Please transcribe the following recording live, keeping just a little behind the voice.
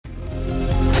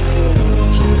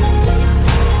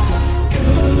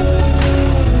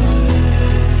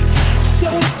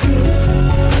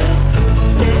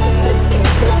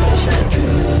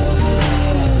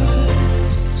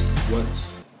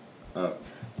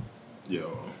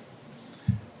Yo.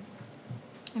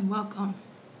 And welcome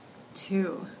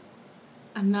to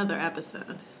another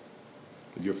episode.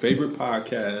 Your favorite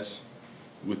podcast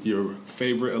with your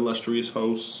favorite illustrious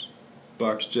hosts,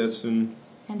 Box Jetson.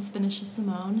 And Spinisha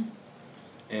Simone.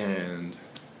 And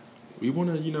we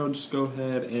want to, just go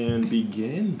ahead and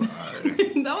begin by...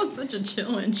 That was such a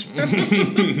chill intro.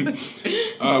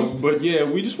 But yeah,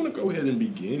 we just want to go ahead and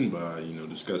begin by,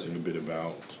 discussing a bit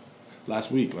about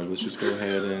last week. Like, let's just go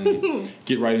ahead and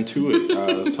get right into it.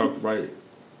 Let's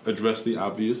address the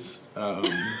obvious.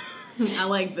 I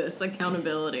like this,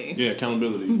 accountability. Yeah,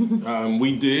 accountability.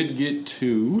 We did get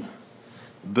to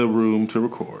the room to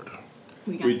record.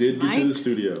 We did get to the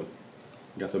studio.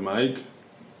 Got the mic.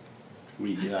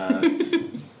 We got...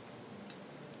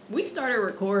 We started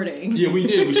recording. Yeah, we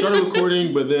did. We started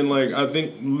recording, but then, I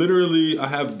think literally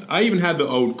I even had the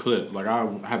old clip. I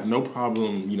have no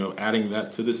problem, adding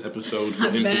that to this episode for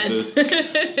emphasis.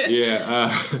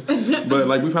 Yeah.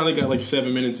 But, we finally got,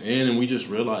 7 minutes in, and we just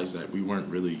realized that we weren't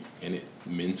really in it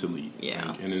mentally.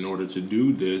 Yeah. And in order to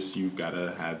do this, you've got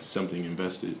to have something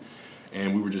invested.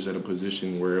 And we were just at a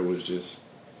position where it was just...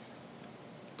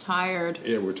 Tired.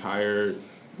 Yeah, we're tired.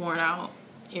 Worn out.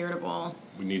 Irritable.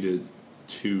 We needed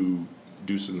to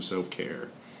do some self-care.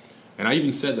 And I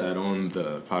even said that on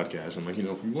the podcast. I'm like,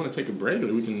 if we want to take a break,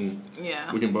 we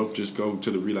can both just go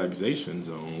to the relaxation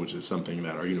zone, which is something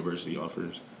that our university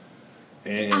offers.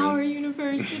 And our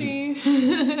university.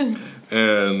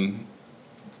 And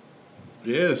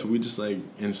yeah, so we just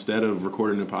instead of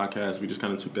recording the podcast, we just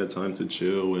kind of took that time to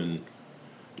chill and,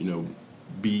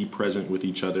 be present with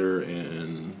each other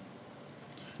and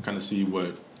kind of see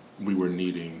what we were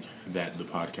needing that the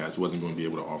podcast wasn't going to be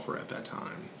able to offer at that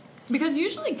time. Because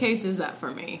usually Case is that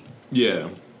for me. Yeah.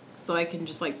 So I can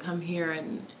just come here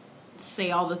and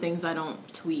say all the things I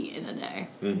don't tweet in a day.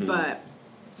 Mm-hmm. But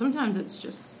sometimes it's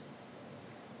just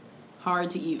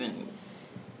hard to even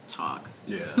talk.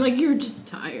 Yeah. You're just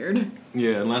tired.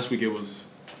 Yeah, and last week it was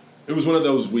one of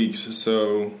those weeks.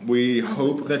 So we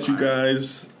hope that you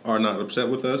guys are not upset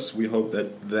with us. We hope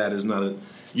that is not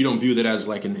you don't view that as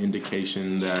an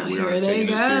indication that we aren't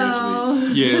taking it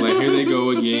seriously. Yeah, here they go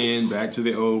again, back to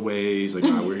the old ways.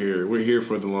 Nah, we're here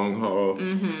for the long haul.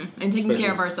 Mm-hmm. And taking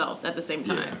care of ourselves at the same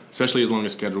time. Yeah, especially as long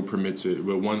as schedule permits it.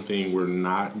 But one thing we're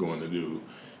not going to do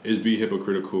is be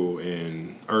hypocritical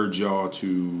and urge y'all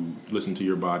to listen to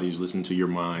your bodies, listen to your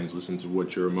minds, listen to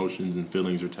what your emotions and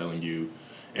feelings are telling you,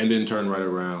 and then turn right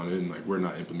around and we're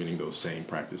not implementing those same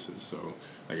practices. So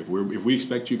if we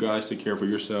expect you guys to care for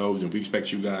yourselves, and if we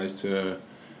expect you guys to,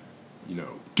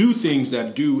 do things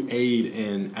that do aid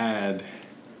and add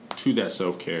to that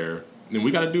self-care, then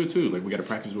we got to do it too. We got to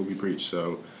practice what we preach.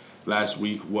 So last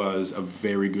week was a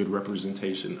very good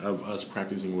representation of us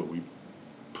practicing what we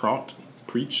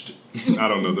preached. I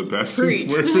don't know the best word.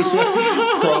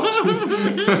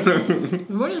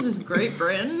 What is this, Great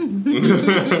Britain?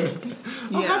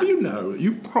 Yeah. How do you know?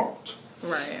 You prompt.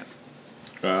 Right.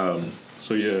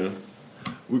 So yeah,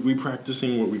 we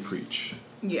practicing what we preach.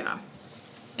 Yeah.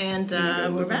 And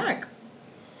we're back.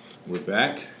 We're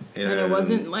back. And it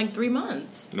wasn't 3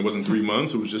 months. And it wasn't 3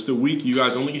 months. It was just a week. You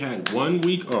guys only had 1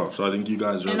 week off, so I think you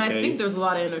guys are okay. And I think there's a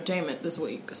lot of entertainment this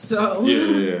week. So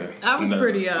yeah. I was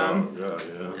pretty yeah.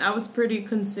 I was pretty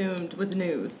consumed with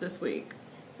news this week.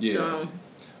 Yeah. So.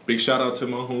 Big shout out to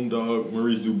my home dog,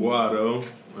 Maurice Dubois, though.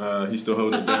 He's still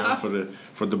holding it down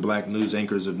for the black news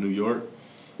anchors of New York.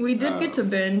 We did get to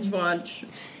binge watch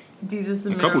Jesus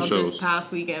and Meryl this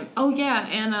past weekend. Oh yeah,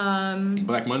 and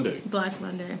Black Monday.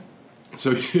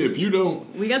 So if you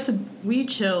don't... We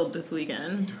chilled this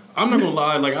weekend. I'm not gonna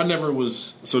lie, I never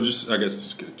was... So just, I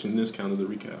guess, can this count as the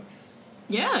recap?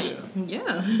 Yeah.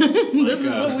 This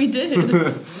is what we did.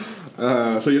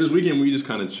 This weekend we just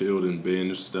kind of chilled and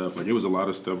binged stuff. It was a lot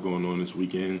of stuff going on this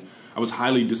weekend. I was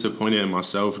highly disappointed in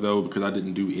myself, though, because I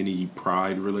didn't do any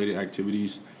Pride-related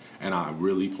activities, and I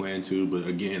really planned to. But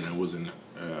again, it was an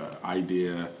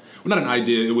idea. Well, not an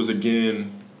idea. It was,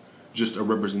 again, just a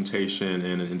representation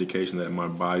and an indication that my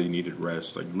body needed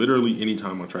rest. Literally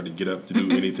anytime I tried to get up to do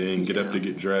anything, get up to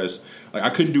get dressed, I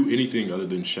couldn't do anything other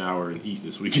than shower and eat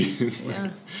this weekend. Yeah.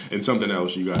 And something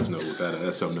else, you guys know what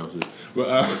that's something else. But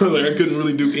I couldn't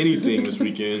really do anything this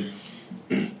weekend.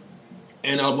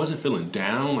 And I wasn't feeling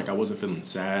down. I wasn't feeling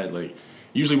sad.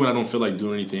 Usually when I don't feel like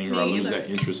doing anything or I lose that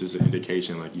interest, it's an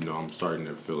indication, I'm starting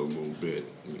to feel a little bit,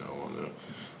 on the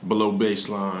below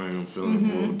baseline. I'm feeling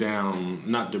a little down,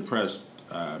 not depressed,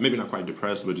 maybe not quite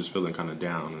depressed, but just feeling kind of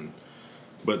down.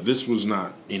 But this was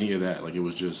not any of that. It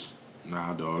was just,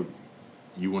 nah, dog.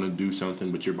 You want to do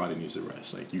something, but your body needs to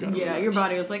rest. You got to relax. Your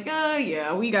body was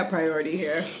we got priority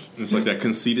here. It's that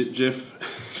conceited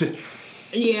GIF.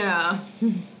 Yeah.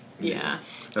 Yeah.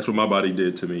 That's what my body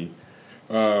did to me.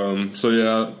 So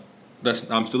yeah,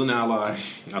 I'm still an ally.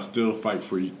 I still fight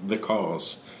for the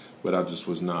cause, but I just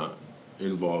was not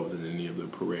involved in any of the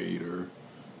parade or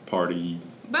party.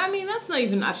 But I mean, that's not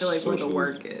even, I feel like, where the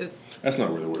work is. That's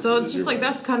not where the work is. So it's just like,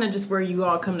 that's kind of just where you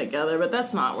all come together, but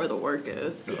that's not where the work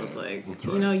is. So it's like,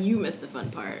 you know, you missed the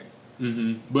fun part.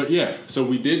 Mm-hmm. But yeah, so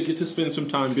we did get to spend some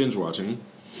time binge watching.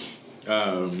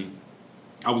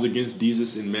 I was against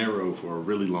Desus and Mero for a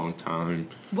really long time.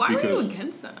 Why were you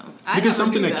against them? Because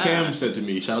something that Cam said to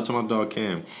me, shout out to my dog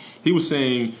Cam, he was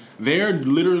saying they're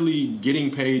literally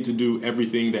getting paid to do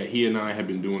everything that he and I have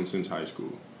been doing since high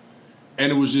school. And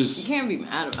it was just... You can't be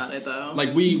mad about it, though.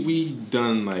 Like, we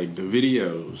done, like, the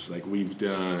videos. Like, we've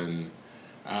done,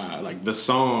 like, the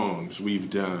songs. We've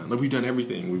done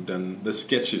everything. We've done the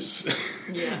sketches.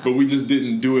 Yeah. But we just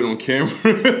didn't do it on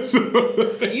camera. So,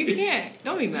 you can't.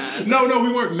 Don't be mad. No,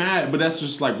 we weren't mad. But that's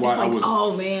just, like, why it's like, I was...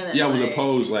 Oh, man. Yeah, I was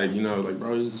opposed. Like, you know, like,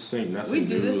 bro, this ain't nothing. We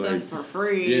do this like, stuff for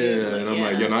free. Yeah, and I'm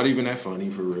like, you're not even that funny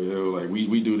for real. Like,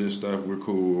 we do this stuff. We're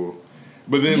cool.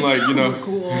 But then, like, you know,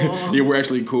 cool. Yeah, we're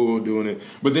actually cool doing it.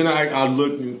 But then I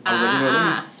looked and I was like, you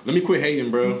know, let me quit hating,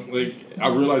 bro. Like, I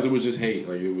realized it was just hate.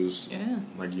 Like, it was,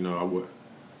 like, you know,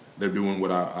 they're doing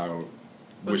what I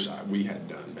wish we had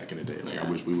done back in the day. Like, I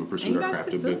wish we would pursue our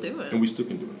craft a bit. And we still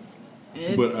can do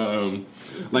it. But,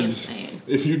 like,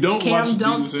 if you don't watch Cam,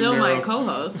 don't Desus steal and Mero, my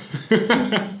co-host.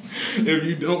 if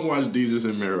you don't watch Desus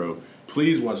and Mero,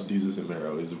 please watch Desus and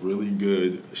Mero. It's a really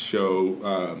good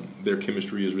show. Their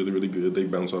chemistry is really, really good. They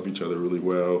bounce off each other really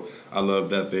well. I love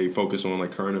that they focus on,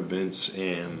 like, current events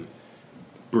and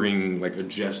bring, like, a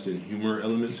jest and humor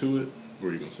element to it. What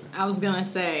were you going to say? I was going to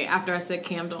say, after I said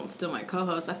Cam, don't steal my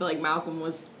co-host, I feel like Malcolm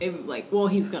was, well,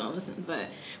 he's going to listen, but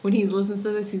when he listens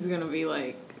to this, he's going to be,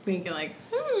 like, thinking, like,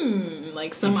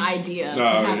 like, some idea to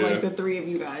have, like, the three of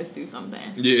you guys do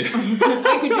something. Yeah.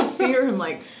 I could just hear him,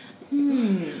 like...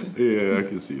 Yeah, I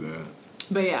can see that.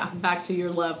 But yeah, back to your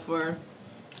love for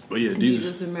Desus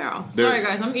Jesus and Mero. Sorry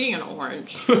guys, I'm eating an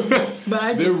orange. But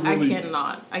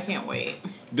I can't wait.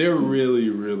 They're really,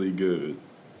 really good.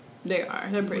 They are.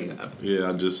 They're pretty good.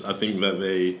 Yeah, I think that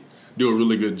they do a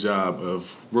really good job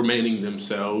of remaining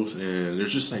themselves, and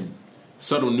there's just like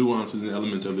subtle nuances and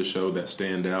elements of the show that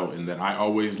stand out and that I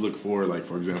always look for. Like,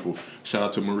 for example, shout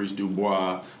out to Maurice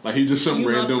Dubois. Like, he's just some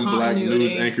random black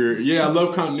news anchor. Yeah, I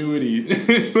love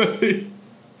continuity.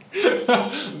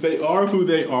 They are who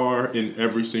they are in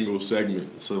every single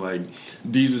segment. So, like,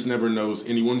 Desus never knows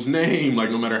anyone's name. Like,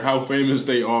 no matter how famous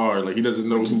they are, like, he doesn't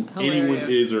know who anyone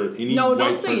is or any white person. No,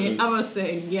 don't say it. I was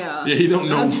saying, yeah. Yeah, he don't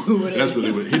know. That's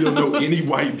really what he don't know any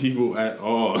white people at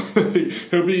all.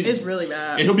 It's really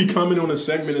bad. And he'll be coming on a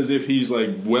segment as if he's, like,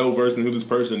 well versed in who this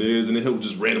person is, and then he'll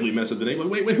just randomly mess up the name.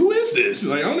 Like, wait, who is this?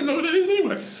 Like, I don't even know who that is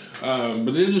anyway.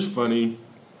 But they're just funny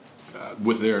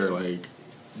with their, like,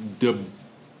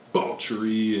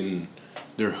 debauchery and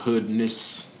their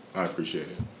hoodness. I appreciate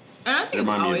it. And I think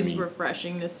it's always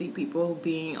refreshing to see people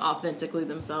being authentically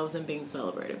themselves and being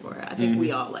celebrated for it. I think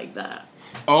we all like that.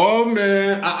 Oh,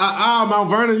 man. Mount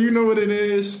Vernon, you know what it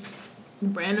is. The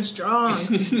brand is strong.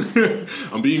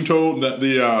 I'm being told that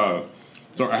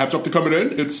I have something coming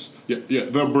in. It's,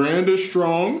 the brand is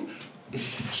strong.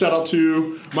 Shout out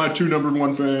to my 2 number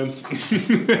 1 fans.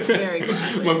 Very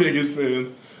classic. My biggest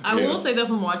fans. I will say, though,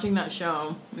 from watching that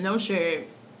show, no shade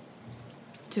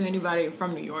to anybody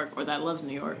from New York or that loves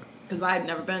New York, because I've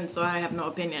never been, so I have no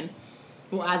opinion.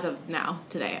 Well, as of now,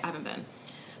 today, I haven't been.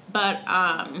 But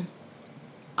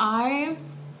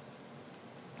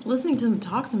listening to them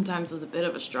talk sometimes was a bit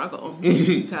of a struggle, just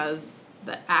because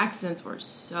the accents were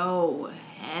so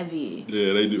heavy.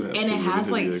 Yeah, they do have and it has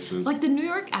really heavy accents. Like the New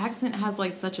York accent has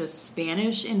like such a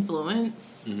Spanish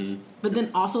influence, but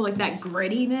then also like that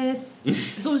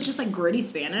grittiness. So it's just like gritty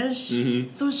Spanish.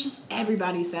 So it's just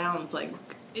everybody sounds like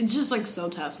it's just like so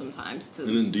tough sometimes to.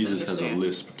 And then Desus has a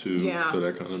lisp too, so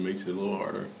that kind of makes it a little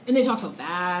harder. And they talk so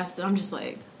fast, and I'm just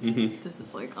like, this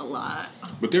is like a lot.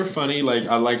 But they're funny. Like,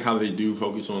 I like how they do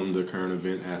focus on the current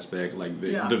event aspect. Like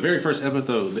the very first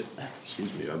episode.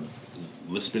 Excuse me, I'm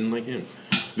lisping like him.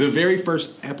 The very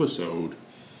first episode,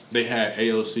 they had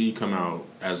AOC come out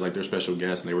as like their special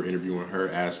guest, and they were interviewing her,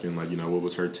 asking like, you know, what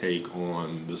was her take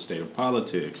on the state of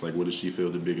politics? Like, what does she feel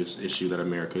the biggest issue that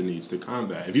America needs to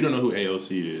combat? If you don't know who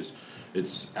AOC is,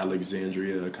 it's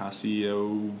Alexandria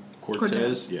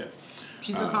Ocasio-Cortez. Yeah.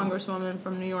 She's a congresswoman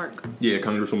from New York. Yeah,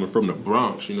 congresswoman from the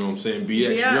Bronx. You know what I'm saying?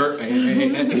 BX. Yes. You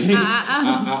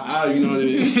know what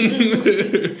it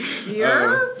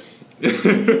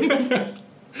is.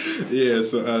 Yeah,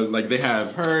 so like they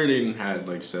have her, they had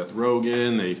like Seth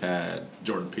Rogen, they've had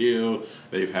Jordan Peele,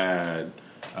 they've had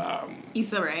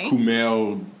Issa Rae.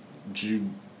 Kumail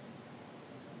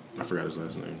I forgot his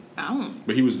last name. Oh.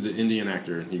 But he was the Indian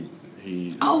actor.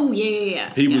 He. Oh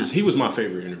yeah. He was my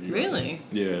favorite interview. Really?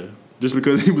 Yeah. Just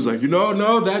because he was like,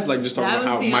 no, that, like, just talking about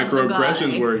how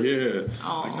microaggressions were, yeah.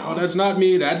 Aww. Like, no, that's not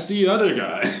me, that's the other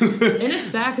guy. And it's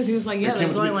sad because he was like, yeah,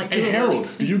 there's only like 2 hey, Harold,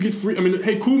 do you get free,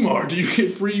 hey, Kumar, do you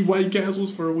get free White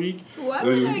Castles for a week? Why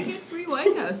would I get free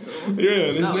White Castle? Yeah,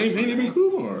 and his name ain't even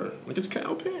Kumar. Like, it's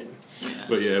Kyle Penn. Yeah.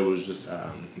 But yeah, it was just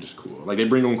cool. Like, they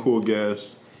bring on cool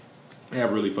guests. They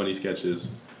have really funny sketches.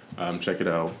 Check it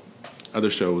out. Other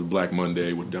show was Black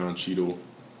Monday with Don Cheadle,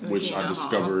 which I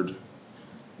discovered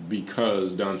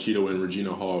because Don Cheadle and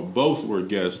Regina Hall both were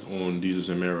guests on Jesus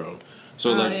and Mero.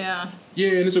 So and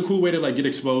it's a cool way to like get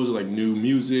exposed to like new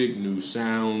music, new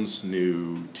sounds,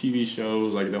 new TV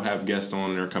shows. Like they'll have guests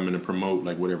on there coming to promote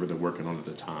like whatever they're working on at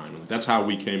the time. And that's how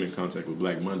we came in contact with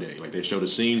Black Monday. Like they showed a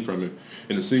scene from it,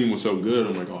 and the scene was so good.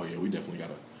 I'm like, oh yeah, we definitely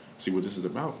gotta see what this is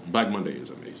about. Black Monday is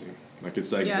amazing. Like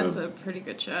it's like it's a pretty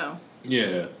good show.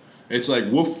 Yeah, it's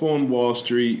like Wolf on Wall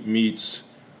Street meets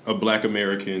a Black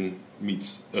American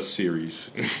meets a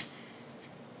series.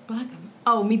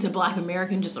 Meets a Black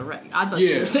American, just a I thought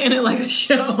you were saying it like a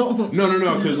show.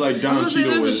 No, because like Don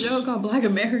Cheadle there's a show called Black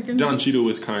American. Don Cheadle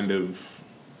is kind of.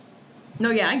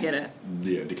 No, yeah, I get it.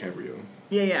 Yeah, DiCaprio.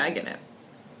 Yeah, I get it.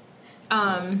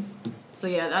 So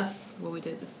yeah, that's what we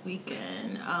did this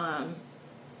weekend.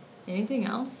 Anything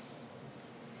else?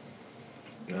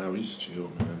 Nah, we just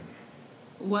chill, man.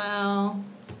 Well,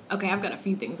 okay, I've got a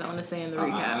few things I want to say in the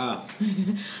recap.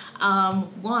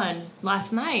 One,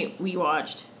 last night we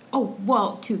watched...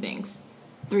 2 things.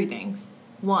 3 things.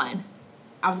 1,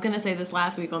 I was going to say this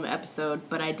last week on the episode,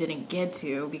 but I didn't get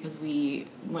to because we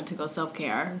went to go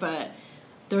self-care. But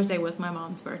Thursday was my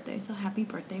mom's birthday, so happy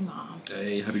birthday, Mom.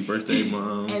 Hey, happy birthday,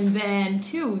 Mom. And then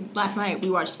 2, last night we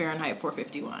watched Fahrenheit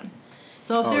 451.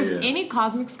 So if there's any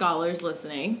cosmic scholars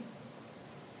listening,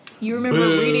 you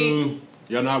remember reading...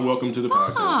 Y'all not welcome to the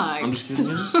podcast. I'm just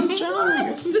kidding.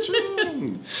 It's a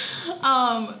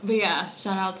joke. But yeah,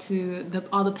 shout out to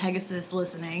all the Pegasus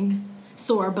listening.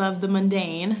 Soar above the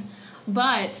mundane.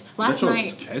 But last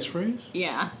night... That's your catchphrase?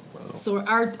 Yeah. Wow. So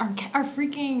our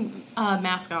freaking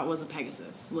mascot was a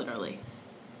Pegasus, literally.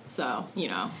 So,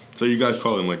 So you guys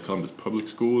call Columbus Public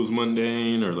Schools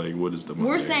mundane, or like what is the mundane?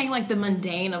 We're saying like the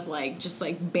mundane of like just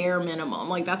like bare minimum.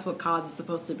 Like that's what cause is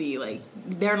supposed to be. Like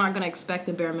they're not going to expect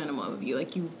the bare minimum of you.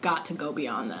 Like you've got to go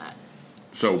beyond that.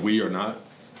 So we are not?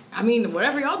 I mean,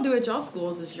 whatever y'all do at y'all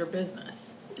schools is your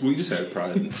business. We just had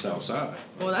Pride in the South Side.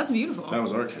 Well, that's beautiful. That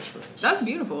was our catchphrase. That's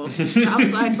beautiful.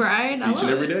 Southside Pride. Each and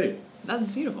every day. That's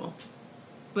beautiful.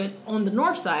 But on the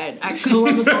north side, at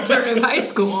Columbus Alternative High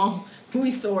School... We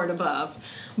soared above.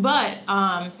 But,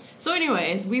 so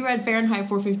anyways, we read Fahrenheit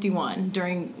 451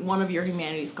 during one of your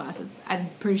humanities classes. I'm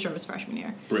pretty sure it was freshman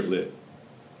year. Brit Lit.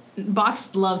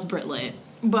 Box loves Brit Lit.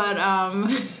 But,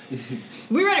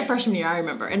 we read it freshman year, I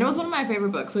remember. And it was one of my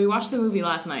favorite books. So we watched the movie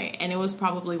last night, and it was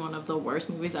probably one of the worst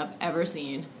movies I've ever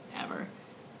seen, ever.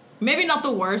 Maybe not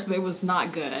the worst, but it was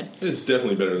not good. It's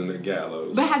definitely better than The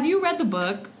Gallows. But have you read the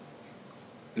book?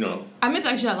 No. I meant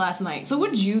to ask you that last night. So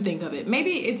what did you think of it?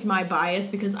 Maybe it's my bias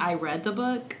because I read the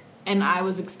book and I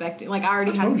was expecting, like I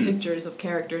already had pictures of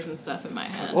characters and stuff in my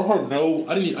head. Oh no,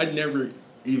 I never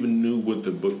even knew what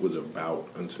the book was about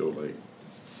until like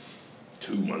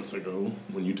 2 months ago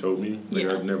when you told me. Like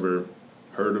I'd never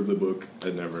heard of the book.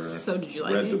 I'd never did you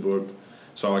like read the book.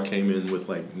 So I came in with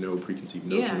like no preconceived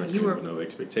notions. Yeah, I came with no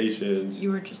expectations.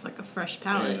 You were just like a fresh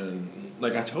palate. And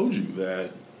like I told you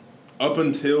that up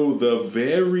until the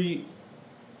very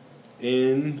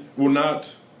end,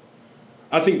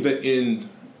 I think the end,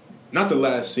 not the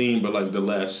last scene, but like the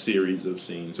last series of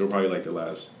scenes, so probably like the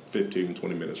last 15,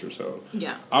 20 minutes or so.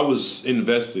 Yeah. I was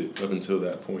invested up until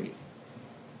that point.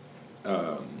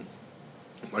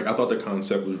 Like I thought the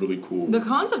concept was really cool. The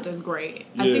concept is great.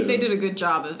 Yeah. I think they did a good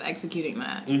job of executing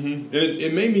that. Mm-hmm. And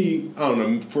it made me, I don't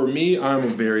know, for me, I'm a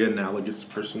very analogous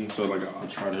person, so like I'll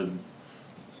try to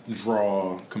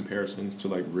draw comparisons to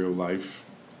like real life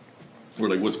or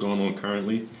like what's going on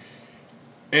currently,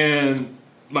 and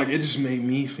like it just made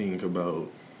me think about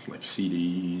like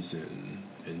CDs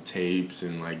and tapes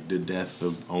and like the death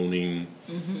of owning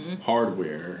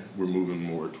hardware. We're moving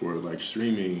more toward like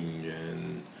streaming,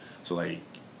 and so like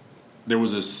there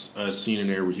was a scene in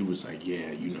there where he was like,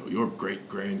 yeah, your your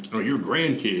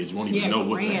grandkids won't even know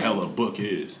what the hell a book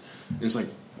is. And it's like,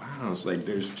 wow, it's like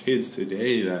there's kids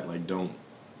today that like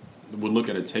would look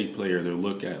at a tape player, they'll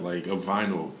look at like a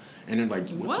vinyl, and they're like,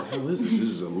 what the hell is this? This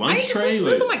is a lunch tray? This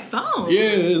is on my phone. Yeah,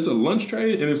 it's a lunch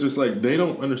tray, and it's just like they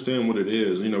don't understand what it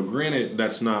is. Granted,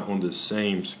 that's not on the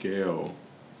same scale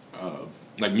of,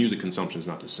 like, music consumption is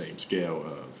not the same scale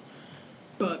of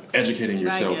books. Educating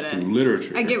yourself through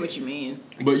literature. I get what you mean.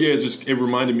 But yeah, it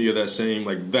reminded me of that same,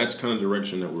 like, that's kind of the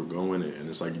direction that we're going in.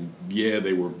 It's like, yeah,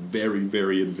 they were very,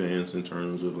 very advanced in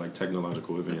terms of, like,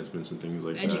 technological advancements and things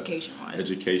like Education-wise.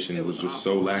 Education was just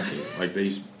so lacking. Like,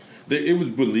 it was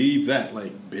believed that,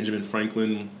 like, Benjamin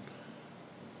Franklin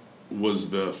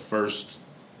was the first,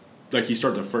 like, he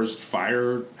started the first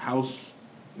firehouse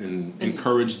and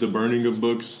encouraged the burning of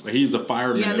books. Like, he's a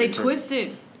fireman. Yeah, they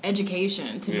twisted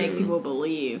education to make people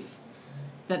believe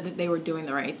that they were doing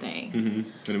the right thing. Mm-hmm.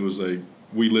 And it was like,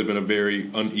 we live in a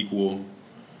very unequal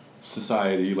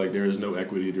society. Like, there is no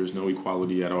equity, there's no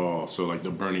equality at all. So, like,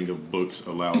 the burning of books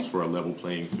allows for a level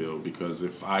playing field, because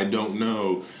if I don't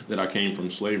know that I came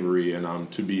from slavery and I'm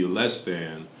to be less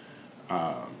than,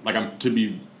 like, I'm to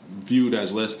be viewed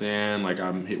as less than, like,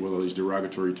 I'm hit with all these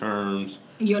derogatory terms.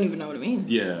 You don't even know what it means.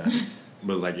 Yeah.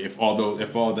 But, like, if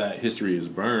all that history is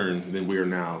burned, then we are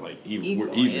now, like, equal.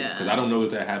 We're even. Because I don't know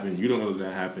that happened. You don't know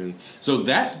that happened. So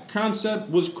that concept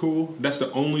was cool. That's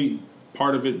the only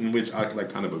part of it in which I,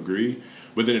 like, kind of agree.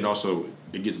 But then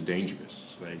it gets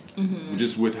dangerous. Like,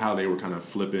 just with how they were kind of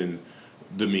flipping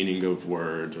the meaning of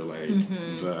words, or, like,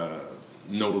 the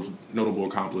notable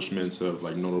accomplishments of,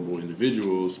 like, notable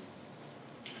individuals.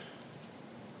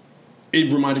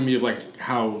 It reminded me of, like,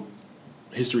 how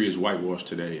history is whitewashed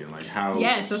today, and, like, how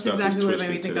that's exactly what it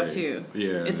made me think of too.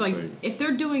 Yeah, it's like, if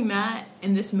they're doing that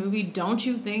in this movie, don't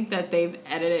you think that they've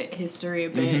edited history a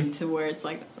bit to where it's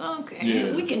like,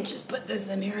 okay, we can just put this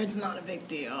in here, it's not a big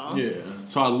deal. Yeah,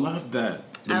 so I love that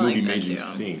the movie made you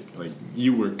think. Like,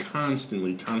 you were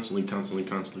constantly being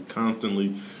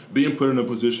put in a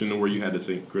position where you had to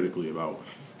think critically about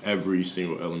every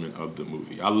single element of the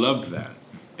movie. I loved that.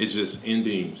 It's just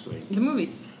endings, like the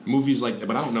movies like that,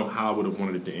 but I don't know how I would have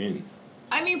wanted it to end.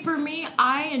 I mean, for me,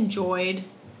 I enjoyed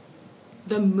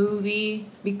the movie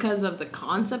because of the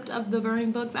concept of the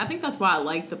burning books. I think that's why I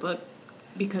like the book,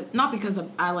 not because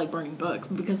I like burning books,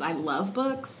 but because I love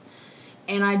books,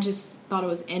 and I just thought it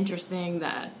was interesting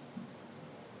that,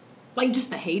 like,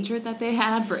 just the hatred that they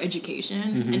had for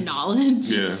education and knowledge.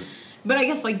 Yeah. But I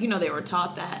guess, like, they were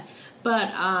taught that,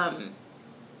 but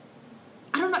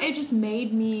I don't know, it just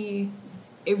made me,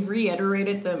 it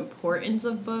reiterated the importance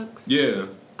of books. Yeah.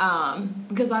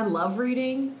 Because I love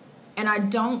reading, and I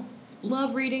don't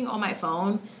love reading on my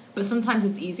phone, but sometimes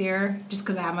it's easier just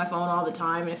because I have my phone all the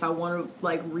time, and if I want to,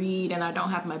 like, read and I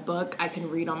don't have my book, I can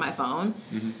read on my phone.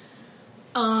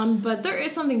 But there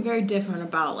is something very different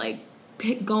about, like,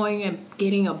 going and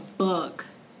getting a book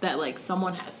that, like,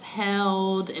 someone has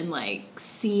held, and, like,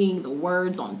 seeing the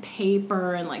words on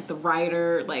paper, and, like, the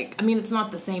writer, like, I mean, it's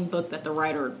not the same book that the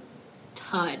writer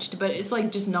touched, but it's,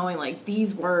 like, just knowing, like,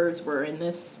 these words were in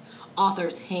this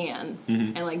author's hands,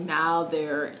 and, like, now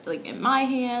they're, like, in my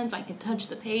hands, I can touch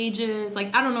the pages,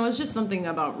 like, I don't know, it's just something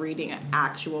about reading an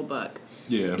actual book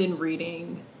than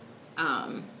reading,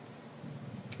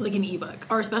 like, an ebook,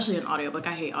 or especially an audiobook.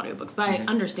 I hate audiobooks, but I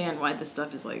understand why this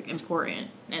stuff is, like, important,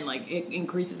 and, like, it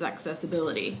increases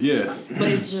accessibility. Yeah. But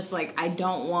it's just, like, I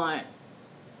don't want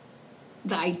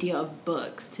the idea of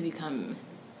books to become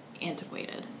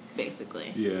antiquated,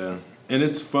 basically. Yeah. And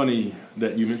it's funny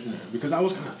that you mentioned that, because I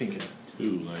was kind of thinking that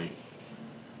too. Like,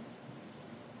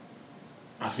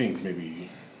 I think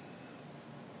maybe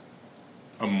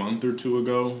a month or two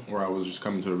ago, where I was just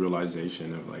coming to the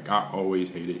realization of, like, I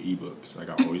always hated ebooks. Like,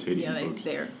 I always hated ebooks.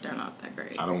 They're not that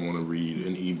great. I don't want to read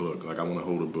an ebook. Like, I want to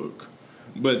hold a book.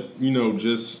 But,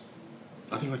 just,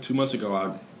 I think, like, 2 months ago,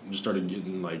 I just started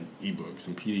getting, like, ebooks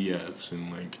and PDFs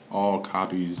and, like, all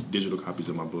copies, digital copies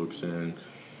of my books, and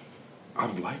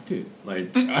I've liked it.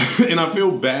 Like, and I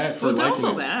feel bad for liking it. Don't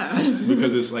feel bad.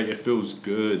 Because it's, like, it feels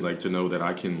good, like, to know that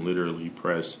I can literally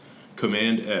press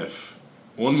Command F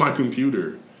on my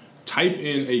computer, type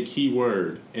in a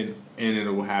keyword, and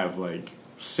it will have, like,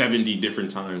 70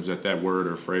 different times that word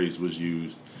or phrase was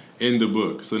used in the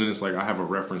book. So then it's like I have a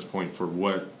reference point for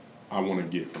what I want to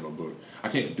get from a book. I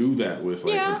can't do that with,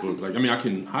 like, a book. Like, I mean, I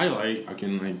can highlight, I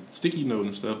can, like, sticky note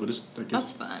and stuff, but it's, like,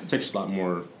 that's fun. It takes a lot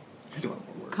more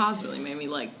work. Kaz really made me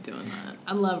like doing that.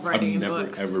 I love writing in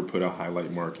books. I've never ever put a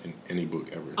highlight mark in any book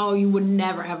ever. Oh, you would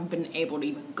never have been able to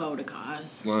even go to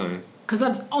Kaz. Why?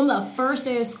 Because on the first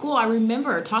day of school, I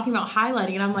remember talking about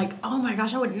highlighting, and I'm like, oh my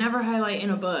gosh, I would never highlight in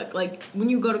a book. Like, when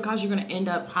you go to Kaz, you're going to end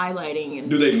up highlighting. And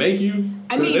do they make you?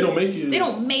 I mean, they don't make you. They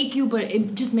don't make you, but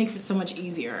it just makes it so much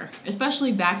easier.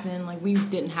 Especially back then, like, we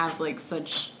didn't have, like,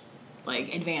 such,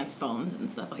 like, advanced phones and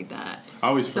stuff like that. I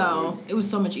always felt it was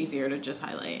so much easier to just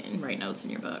highlight and write notes in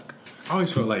your book. I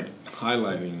always felt like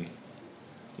highlighting,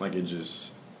 like, it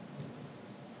just,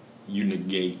 you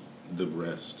negate the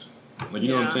rest. Like, you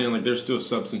know what I'm saying? Like, there's still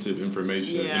substantive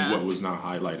information in what was not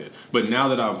highlighted. But now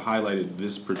that I've highlighted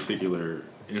this particular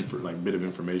bit of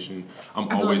information, I'm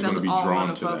always going to be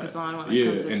drawn to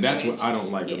that. And that's what I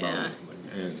don't like about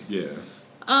it.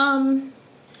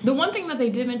 The one thing that they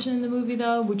did mention in the movie,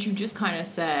 though, which you just kind of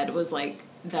said, was like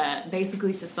that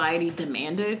basically society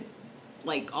demanded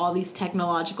like all these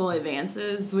technological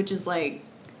advances, which is like,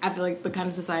 I feel like the kind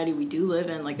of society we do live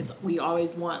in, like we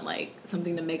always want like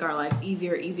something to make our lives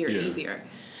easier.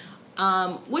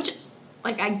 Which,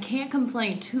 like, I can't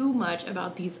complain too much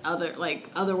about these other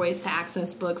ways to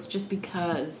access books, just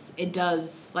because it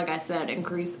does, like I said,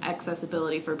 increase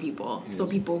accessibility for people. So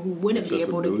people who wouldn't be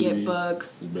able to get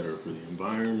books, it's better for the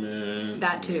environment.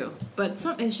 That too, but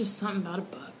it's just something about a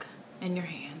book in your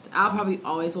hand. I'll probably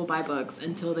always will buy books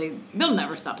until they'll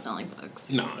never stop selling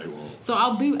books. No, they won't. So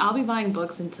I'll be buying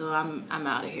books until I'm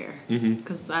out of here,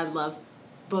 because I love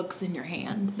books in your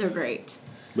hand. They're great.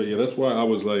 But yeah, that's why I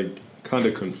was like kind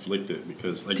of conflicted,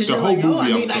 because like the whole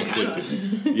movie I'm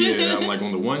conflicted. Yeah, I'm like,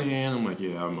 on the one hand I'm like,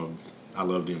 I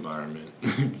love the environment,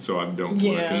 so I don't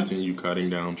want to continue cutting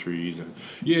down trees.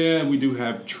 And we do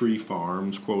have tree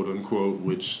farms, quote unquote,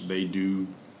 which they do.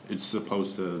 It's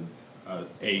supposed to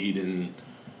aid in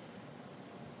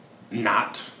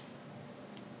not.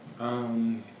 I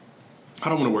don't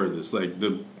want to word this. Like,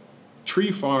 the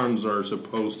tree farms are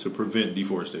supposed to prevent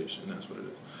deforestation. That's what it is.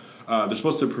 They're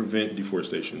supposed to prevent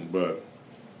deforestation, but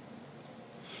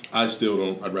I still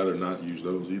don't. I'd rather not use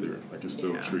those either. Like, it's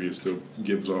still a tree. It still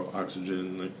gives off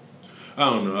oxygen. Like, I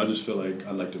don't know. I just feel like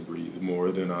I like to breathe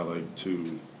more than I like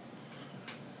to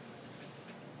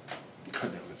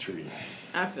cut down the tree.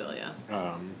 I feel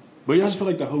but yeah, I just feel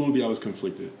like the whole movie I was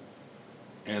conflicted,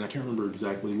 and I can't remember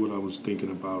exactly what I was thinking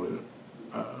about it.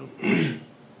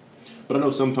 But I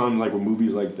know sometimes, like, with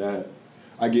movies like that,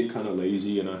 I get kind of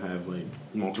lazy, and I have like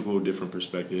multiple different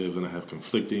perspectives, and I have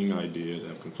conflicting ideas, I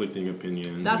have conflicting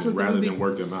opinions. That's what rather than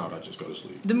work them out, I just go to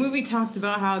sleep. The movie talked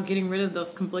about how getting rid of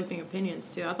those conflicting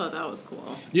opinions too. I thought that was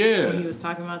cool. Yeah, when he was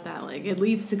talking about that, like, it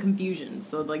leads to confusion.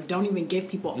 So like, don't even give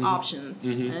people options.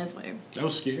 And it's like, that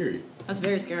was scary. That's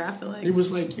very scary. I feel like it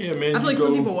was like, man. I feel like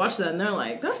some people watch that and they're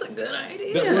like, that's a good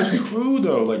idea. That was true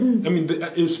though. Like, I mean,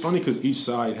 it was funny because each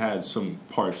side had some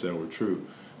parts that were true.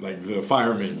 Like, the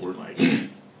firemen were like,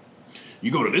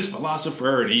 you go to this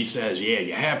philosopher and he says, yeah,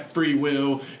 you have free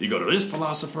will. You go to this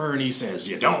philosopher and he says,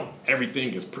 you don't.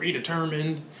 Everything is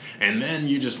predetermined. And then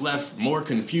you're just left more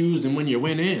confused than when you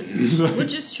went in.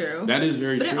 Which is true. That is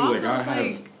very true. But also, like,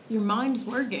 like, your mind's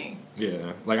working.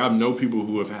 Yeah. Like, I know people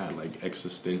who have had, like,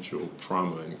 existential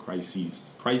trauma and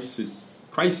crises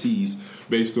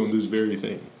based on this very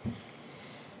thing.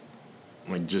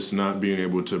 Like, just not being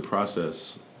able to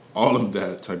process all of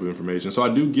that type of information. So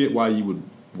I do get why you would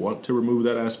want to remove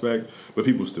that aspect, but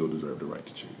people still deserve the right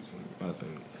to choose, I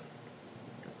think.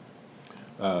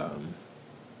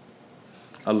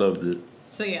 I loved it.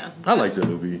 So yeah, I liked the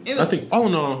movie. I think. Oh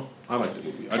no, I liked the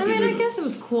movie. I guess it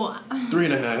was cool.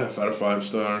 3.5 out of 5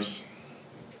 stars.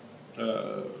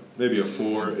 Maybe a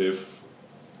 4 if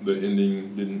the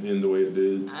ending didn't end the way it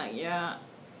did. Yeah.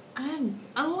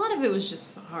 A lot of it was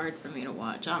just hard for me to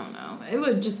watch. I don't know.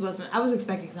 Wasn't. I was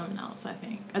expecting something else, I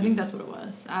think that's what it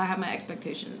was. I had my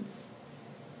expectations,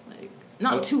 like,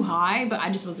 not too high, but I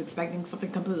just was expecting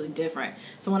something completely different.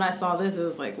 So when I saw this, it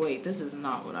was like, wait, this is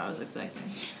not what I was expecting.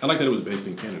 I like that it was based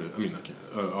in Canada. I mean, not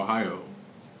Canada, Ohio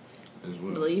as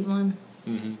well. Believeland?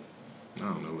 Mm-hmm. I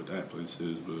don't know what that place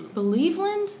is, but...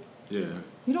 Believeland? Yeah.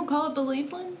 You don't call it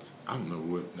Believeland? I don't know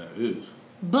what that is.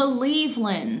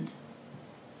 Believeland.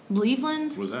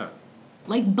 Believeland? What's that?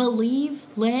 Like, believe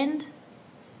land?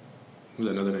 Was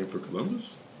that another name for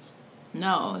Columbus?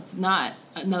 No, it's not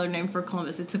another name for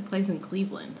Columbus. It took place in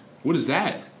Cleveland. What is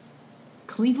that?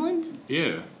 Cleveland?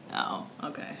 Yeah. Oh,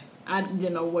 okay. I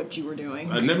didn't know what you were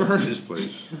doing. I've never heard of this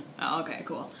place. Oh, okay,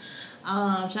 cool.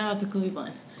 Shout out to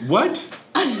Cleveland. What?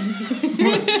 What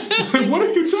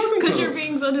are you talking about? Because you're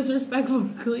being so disrespectful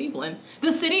to Cleveland.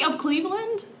 The city of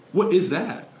Cleveland? What is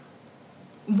that?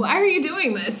 Why are you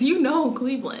doing this? You know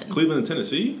Cleveland. Cleveland,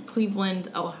 Tennessee? Cleveland,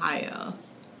 Ohio.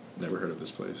 Never heard of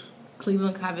this place.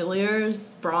 Cleveland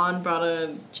Cavaliers. Braun brought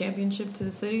a championship to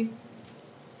the city.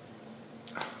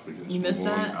 You missed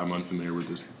that? I'm unfamiliar with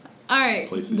this. All right.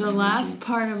 The last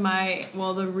part of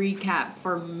the recap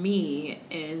for me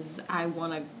is I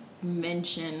want to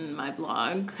mention my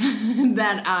blog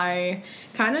that I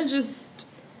kind of just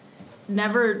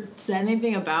never said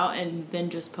anything about and then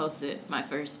just posted my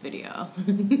first video.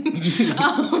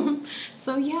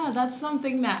 So yeah, that's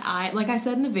something that like I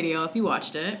said in the video, if you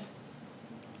watched it,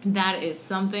 that is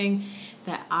something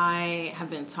that I have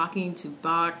been talking to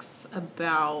Box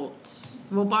about,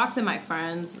 well, Box and my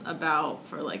friends about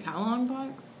for like how long,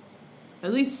 Box?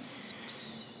 At least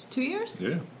 2 years?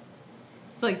 Yeah.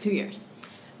 It's like 2 years.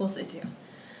 We'll say 2.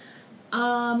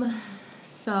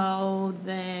 So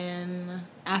then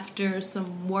after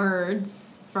some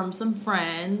words from some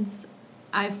friends,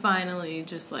 I finally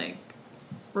just like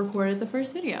recorded the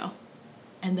first video.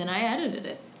 And then I edited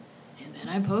it. And then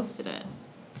I posted it.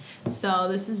 So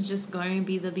this is just going to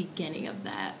be the beginning of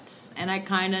that. And I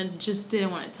kind of just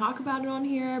didn't want to talk about it on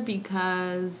here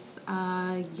because,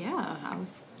 I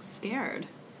was scared.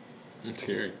 It's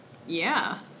scary.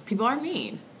 Yeah. People are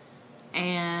mean.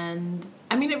 And,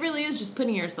 I mean, it really is just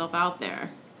putting yourself out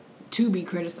there to be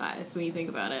criticized when you think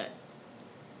about it.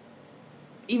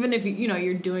 Even if,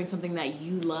 you're doing something that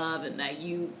you love and that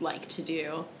you like to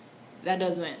do, that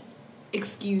doesn't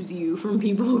excuse you from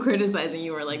people criticizing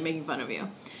you or, like, making fun of you.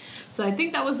 So I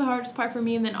think that was the hardest part for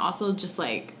me. And then also just,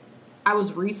 like, I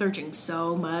was researching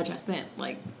so much. I spent,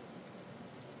 like,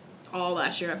 all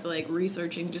last year, I feel like,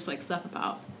 researching just, like, stuff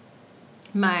about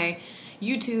my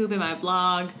YouTube and my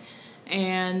blog.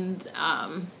 And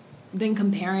then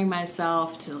comparing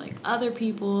myself to, like, other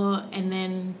people. And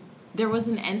then there was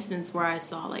an instance where I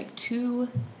saw, like, 2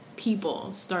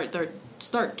 people start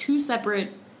 2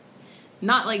 separate,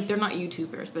 not, like, they're not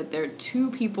YouTubers, but they're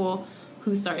 2 people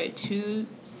who started 2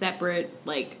 separate,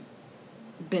 like,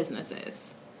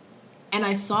 businesses. And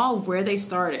I saw where they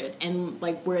started and,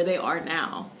 like, where they are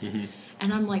now. Mm-hmm.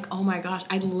 And I'm like, oh my gosh,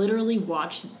 I literally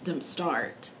watched them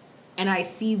start. And I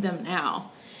see them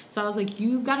now. So I was like,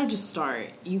 you gotta just start.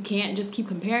 You can't just keep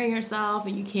comparing yourself,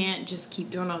 and you can't just keep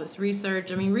doing all this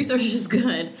research. I mean, research is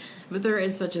good, but there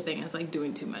is such a thing as, like,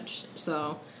 doing too much.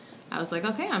 So I was like,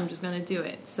 okay, I'm just gonna do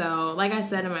it. So, like I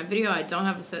said in my video, I don't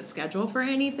have a set schedule for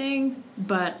anything,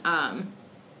 but,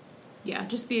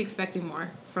 just be expecting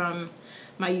more from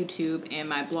my YouTube and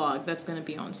my blog. That's gonna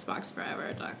be on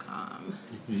spoxforever.com.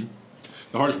 Mm-hmm.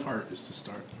 The hardest part is to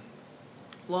start.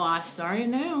 Well, I started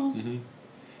now. Mm-hmm.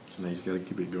 So now you just gotta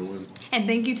keep it going. And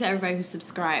thank you to everybody who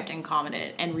subscribed and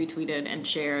commented and retweeted and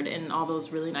shared and all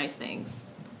those really nice things.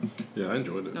 Yeah, I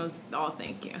enjoyed it. That was all.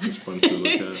 Thank you. It was fun to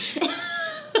look at.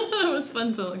 It was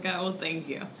fun to look at. Well, thank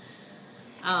you.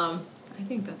 I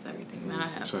think that's everything that I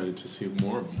have. Excited to see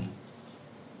more of them.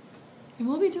 And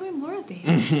we'll be doing more of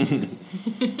these.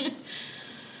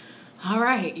 All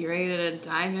right, you ready to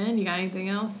dive in? You got anything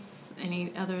else?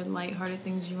 Any other lighthearted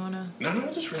things you want to... No,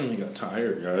 I just really got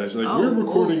tired, guys. Like, we're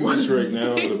recording this right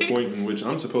now at a point in which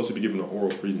I'm supposed to be giving an oral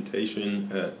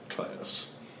presentation at class.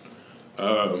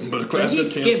 But the class got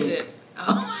canceled. Skipped it.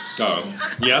 Oh.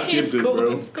 Yeah, I skipped it,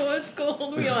 bro. It's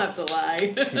cool. We don't have to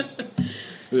lie.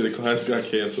 The class got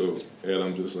canceled, and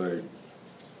I'm just like...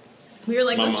 We were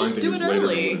like, let's just do it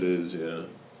early. It is, yeah.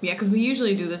 Yeah, because we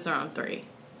usually do this around 3.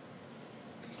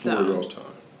 So, 4 y'all's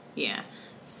time. Yeah.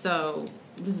 So...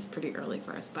 This is pretty early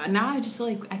for us, but now I just feel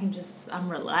like I'm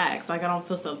relaxed. Like, I don't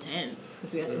feel so tense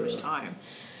because we have so much time.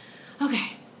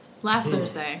 Okay. Last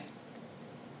Thursday.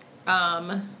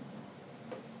 Where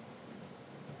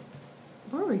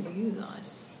were you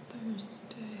last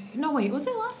Thursday? No, wait. Was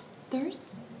it last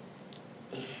Thursday?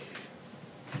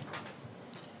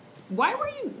 Why were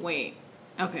you... Wait.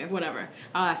 Okay, whatever.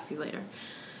 I'll ask you later.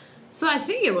 So I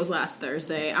think it was last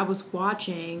Thursday. I was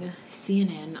watching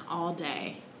CNN all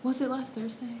day. Was it last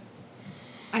Thursday?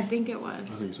 I think it was. I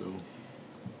think so.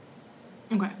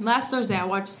 Okay. Last Thursday, I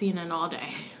watched CNN all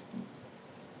day.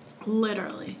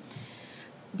 Literally.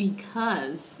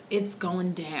 Because it's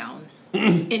going down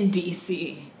in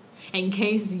D.C. In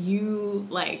case you,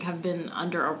 like, have been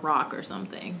under a rock or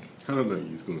something. I don't know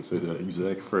you was going to say that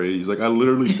exact phrase. Like, I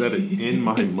literally said it in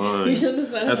my mind. You should have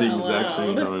said it at the exact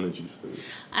same time that you said it.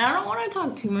 I don't want to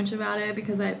talk too much about it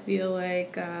because I feel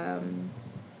like...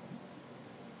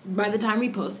 by the time we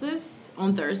post this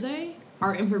on Thursday,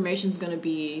 our information's going to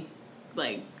be,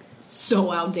 like,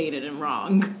 so outdated and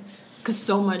wrong. Because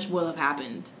so much will have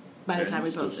happened by the time we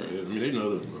post it. I mean, they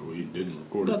know that we didn't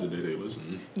record it the day they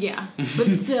listened. Yeah. But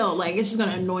still, like, it's just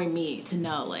going to annoy me to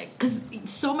know, like... Because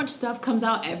so much stuff comes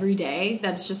out every day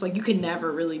that's just, like, you can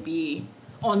never really be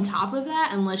on top of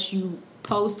that unless you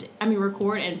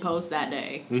record and post that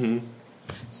day. Mm-hmm.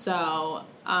 So,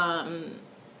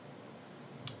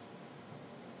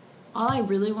 all I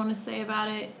really want to say about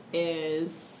it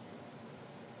is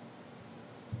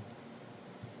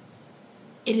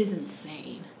it is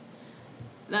insane.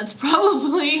 That's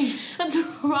probably it's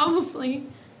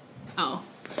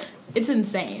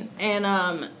insane. And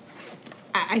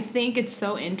I think it's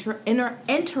so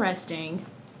interesting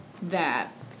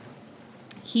that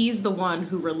he's the one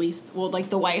who released, well, like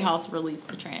the White House released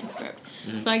the transcript.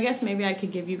 Mm-hmm. So I guess maybe I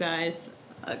could give you guys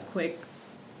a quick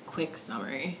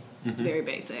summary, very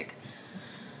basic.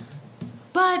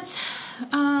 But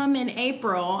in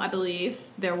April, I believe,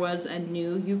 there was a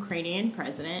new Ukrainian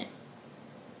president.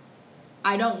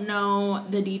 I don't know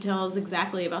the details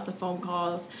exactly about the phone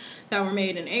calls that were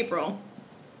made in April.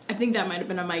 I think that might have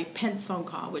been a Mike Pence phone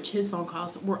call, which his phone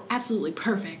calls were absolutely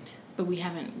perfect, but we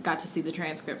haven't got to see the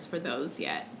transcripts for those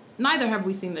yet. Neither have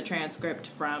we seen the transcript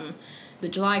from the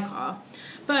July call.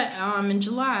 But in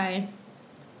July,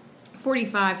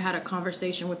 45 had a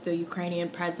conversation with the Ukrainian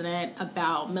president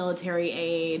about military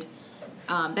aid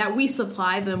that we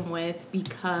supply them with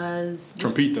because...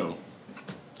 Trumpito.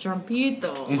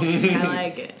 I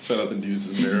like it. Shout out to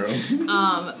Jesus Mero.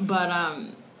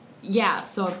 Yeah,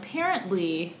 so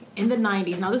apparently in the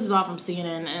 90s, now this is all from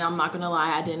CNN, and I'm not going to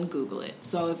lie, I didn't Google it.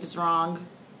 So if it's wrong,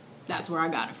 that's where I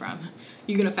got it from.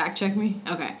 You going to fact check me?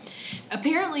 Okay.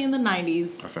 Apparently in the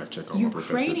 90s, I fact check all my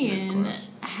professors.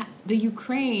 The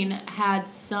Ukraine had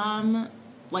some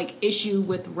issue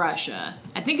with Russia.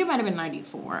 I think it might have been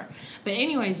 94. But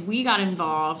anyways, we got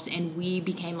involved and we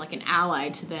became an ally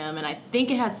to them, and I think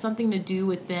it had something to do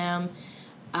with them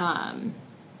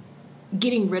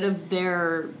getting rid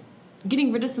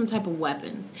of some type of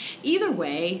weapons. Either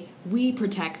way, we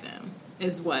protect them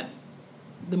is what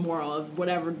the moral of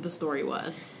whatever the story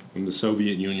was. When the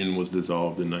Soviet Union was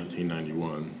dissolved in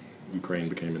 1991, Ukraine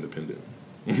became independent.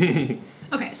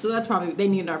 Okay, so that's probably, they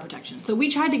needed our protection. So we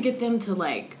tried to get them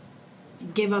to,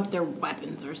 give up their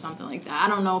weapons or something like that. I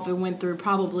don't know if it went through,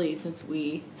 probably, since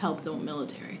we helped them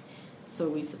military. So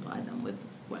we supplied them with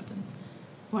weapons.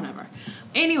 Whatever.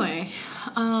 Anyway,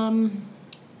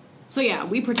 so yeah,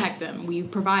 we protect them. We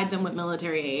provide them with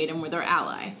military aid, and we're their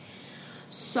ally.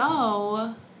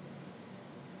 So,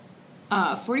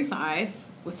 45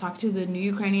 was talking to the new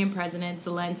Ukrainian president,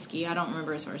 Zelensky. I don't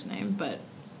remember his first name, but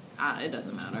it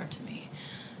doesn't matter to me.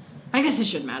 I guess it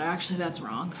should matter. Actually, that's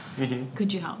wrong. Mm-hmm.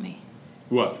 Could you help me?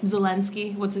 What?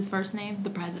 Zelensky. What's his first name? The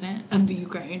president of the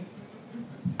Ukraine.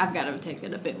 I've got to take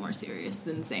it a bit more serious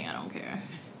than saying I don't care.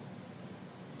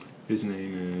 His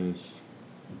name is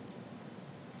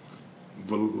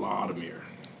Vladimir.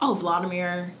 Oh,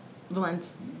 Vladimir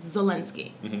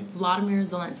Zelensky. Mm-hmm. Vladimir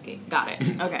Zelensky. Got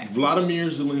it. Okay. Vladimir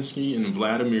Zelensky and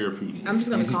Vladimir Putin. I'm just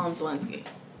going to call him Zelensky.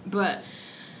 But,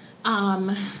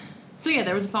 so yeah,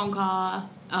 there was a phone call,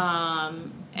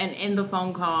 and in the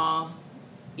phone call,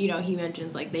 he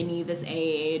mentions, they need this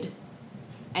aid,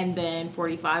 and then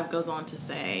 45 goes on to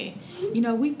say,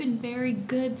 we've been very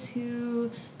good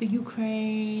to the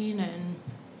Ukraine, and,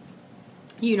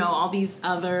 all these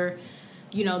other,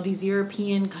 these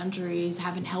European countries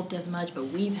haven't helped as much, but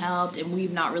we've helped, and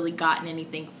we've not really gotten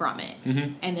anything from it.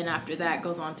 Mm-hmm. And then after that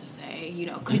goes on to say,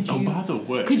 by the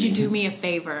way, could you do me a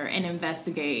favor and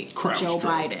investigate Joe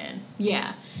Biden?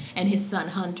 Yeah, and his son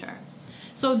Hunter.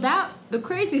 So the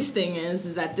craziest thing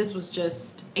is that this was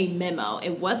just a memo.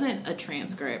 It wasn't a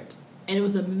transcript, and it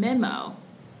was a memo,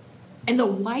 and the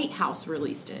White House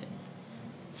released it.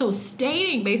 So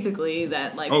stating basically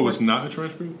that it's not a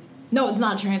transcript? No, it's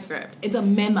not a transcript. It's a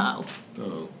memo.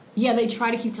 Oh. Yeah, they try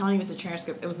to keep telling you it's a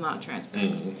transcript. It was not a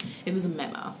transcript. Mm-hmm. It was a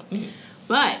memo. Mm-hmm.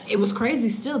 But it was crazy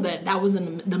still that was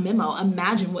in the memo.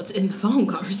 Imagine what's in the phone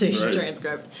conversation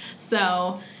transcript.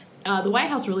 So the White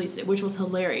House released it, which was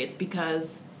hilarious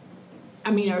because,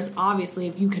 there's obviously,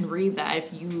 if you can read that,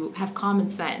 if you have common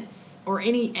sense or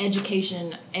any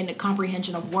education and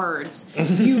comprehension of words,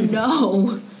 you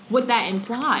know what that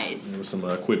implies. There was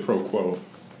some quid pro quo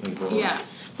involved. Yeah.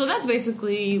 So that's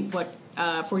basically what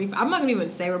 45... I'm not going to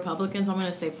even say Republicans. I'm going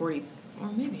to say 40... Or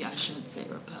maybe I should say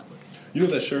Republicans. You know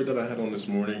that shirt that I had on this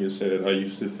morning? It said, I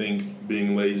used to think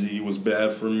being lazy was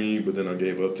bad for me, but then I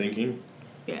gave up thinking.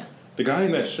 Yeah. The guy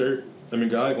on that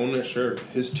shirt,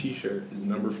 his T-shirt is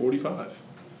number 45.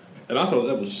 And I thought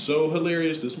that was so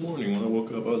hilarious this morning when I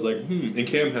woke up. I was like, And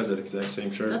Cam has that exact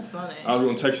same shirt. That's funny. I was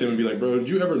going to text him and be like, bro, did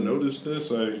you ever notice this?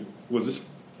 Was this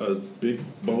a big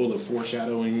bowl of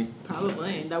foreshadowing?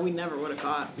 Probably. That we never would have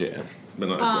caught. Yeah.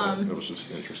 But that was just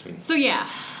interesting. So, yeah.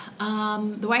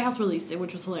 The White House released it,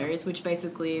 which was hilarious, which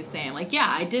basically is saying,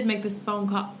 I did make this phone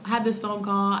call, had this phone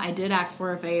call, I did ask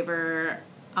for a favor,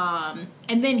 and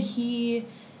then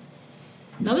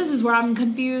now this is where I'm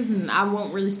confused, and I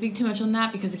won't really speak too much on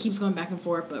that because it keeps going back and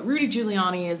forth, but Rudy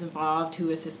Giuliani is involved, who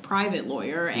is his private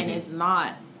lawyer, and is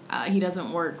not, he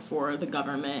doesn't work for the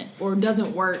government, or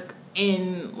doesn't work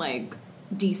in,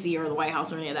 D.C. or the White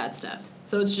House or any of that stuff.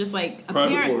 So it's just private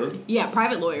lawyer. Yeah,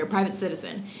 private lawyer, private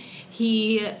citizen.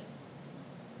 He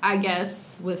I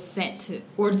guess, was sent to,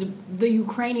 or the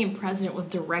Ukrainian president was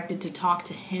directed to talk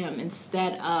to him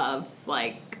instead of,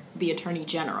 like, the attorney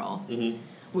general,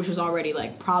 which was already,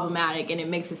 like, problematic, and it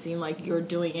makes it seem like you're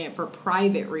doing it for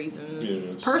private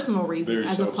reasons, personal reasons,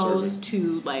 as opposed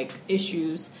to, like,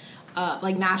 issues,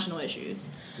 like, national issues.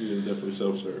 Yeah, definitely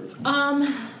self-serve.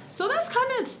 So that's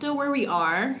kind of still where we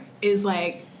are, is,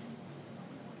 like,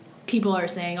 people are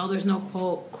saying, oh, there's no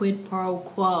quid pro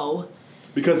quo.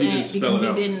 Because he didn't spell it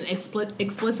out. Because he didn't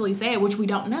explicitly say it, which we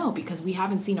don't know because we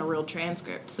haven't seen a real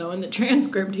transcript. So in the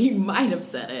transcript, he might have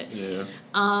said it. Yeah.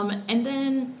 And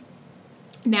then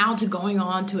now to going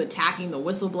on to attacking the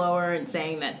whistleblower and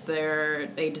saying that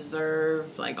they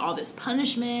deserve, like, all this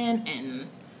punishment and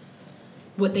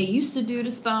what they used to do to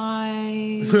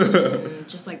spies and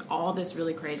just, like, all this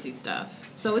really crazy stuff.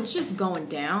 So it's just going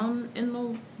down in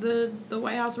the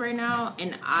White House right now,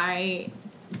 and I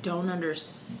don't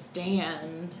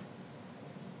understand.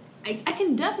 I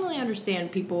can definitely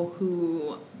understand people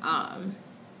who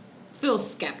feel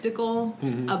skeptical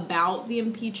about the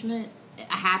impeachment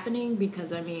happening,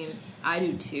 because, I mean, I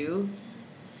do too.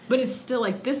 But it's still,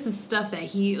 like, this is stuff that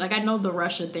I know the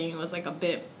Russia thing was, like, a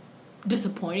bit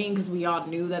disappointing because we all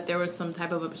knew that there was some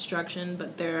type of obstruction,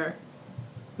 but there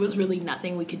was really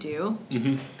nothing we could do.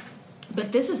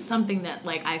 But this is something that,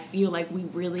 like, I feel like we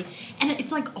really, and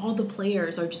it's like all the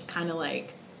players are just kind of,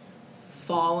 like,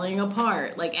 falling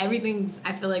apart. Like, everything's,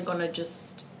 I feel like, gonna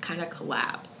just kind of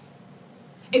collapse.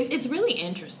 It's really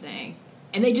interesting.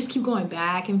 And they just keep going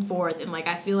back and forth. And, like,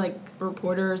 I feel like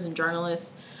reporters and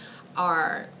journalists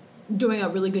are doing a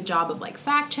really good job of, like,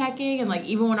 fact-checking. And, like,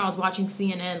 even when I was watching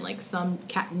CNN, like, some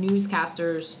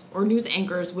newscasters or news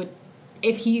anchors would,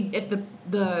 if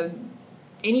the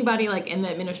anybody, like, in the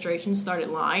administration started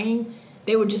lying,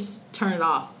 they would just turn it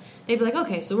off. They'd be like,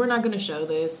 okay, so we're not going to show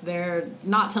this. They're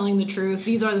not telling the truth.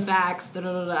 These are the facts. Da,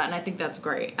 da, da, da. And I think that's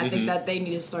great. I think that they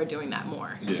need to start doing that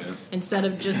more. Yeah. Instead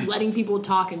of just letting people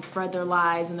talk and spread their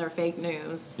lies and their fake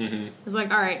news. It's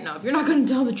like, all right, no, if you're not going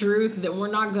to tell the truth, then we're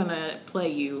not going to play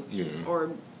you. Yeah.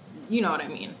 Or, you know what I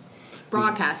mean,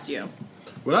 broadcast you.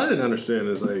 What I didn't understand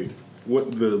is, like,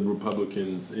 what the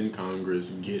Republicans in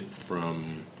Congress get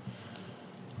from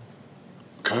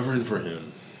covering for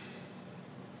him.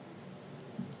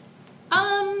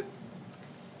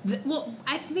 Well,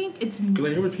 I think it's...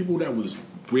 Like, there were people that was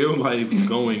real life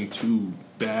going to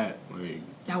bat, like...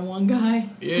 That one guy?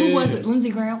 Yeah. Who was it? Lindsey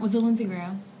Graham? Was it Lindsey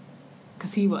Graham?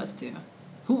 Because he was, too.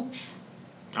 Who...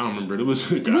 I don't remember. It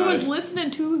was a guy who was listening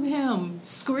to him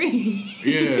scream.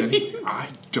 Yeah, I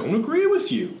don't agree with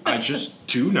you. I just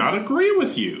do not agree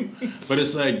with you. But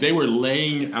it's like they were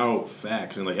laying out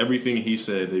facts, and like everything he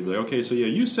said, they'd be like, okay, so yeah,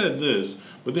 you said this,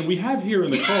 but then we have here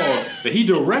in the call that he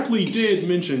directly did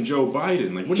mention Joe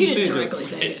Biden. Like, what did he say? He didn't directly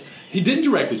say it. He didn't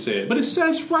directly say it, but it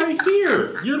says right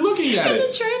here. You're looking at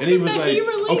it. The transcript and he was that like, he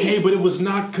released. okay, but it was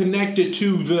not connected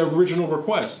to the original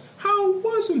request. How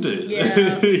wasn't it?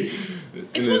 Yeah.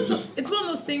 It's one of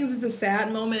those things. It's a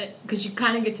sad moment because you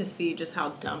kind of get to see just how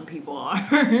dumb people are,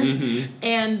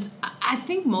 and I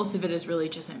think most of it is really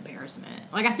just embarrassment.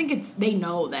 Like, I think they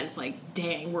know that it's like,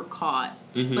 dang, we're caught.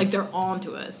 Like, they're on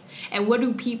to us. And what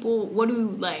do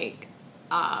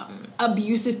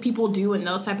abusive people do in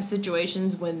those type of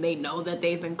situations when they know that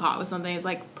they've been caught with something? It's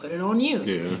like, put it on you.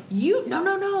 Yeah.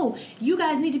 No. You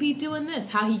guys need to be doing this.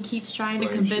 How he keeps trying to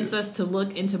convince us to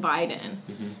look into Biden,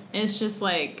 and it's just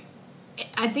like.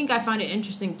 I think I find it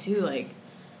interesting, too, like,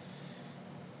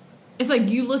 it's like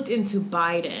you looked into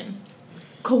Biden.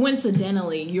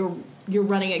 Coincidentally, you're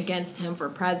running against him for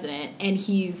president, and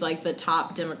he's, like, the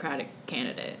top Democratic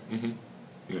candidate.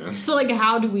 Yeah. So, like,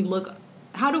 how do we look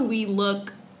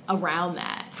around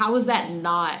that? How is that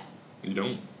not, You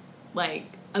don't. like,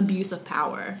 abuse of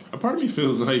power? A part of me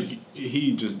feels like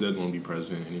he just doesn't want to be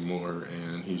president anymore,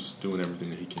 and he's doing everything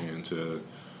that he can to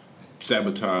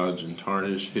sabotage and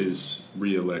tarnish his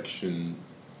re-election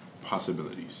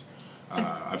possibilities.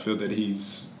 I feel that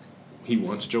he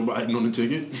wants Joe Biden on the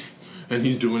ticket, and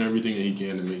he's doing everything that he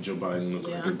can to make Joe Biden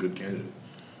look like a good candidate.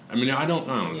 I mean, I don't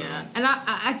know. And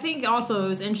I think also it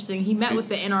was interesting. He met with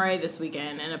the NRA this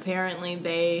weekend, and apparently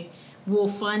they will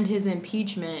fund his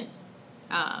impeachment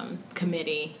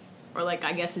committee, or, like,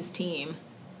 I guess his team,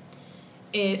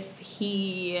 if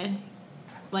he...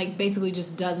 like, basically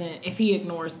just doesn't, if he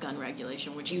ignores gun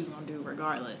regulation, which he was going to do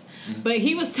regardless. But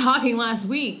he was talking last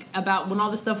week about when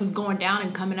all this stuff was going down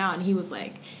and coming out, and he was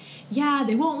like, yeah,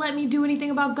 they won't let me do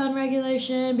anything about gun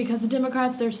regulation because the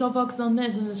Democrats, they're so focused on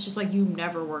this, and it's just like, you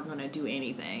never were going to do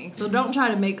anything. So don't try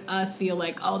to make us feel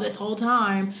like, oh, this whole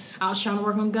time I was trying to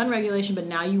work on gun regulation, but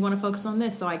now you want to focus on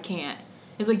this, so I can't.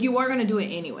 It's like, you are going to do it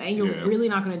anyway. You're really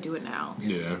not going to do it now.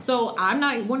 Yeah. So I'm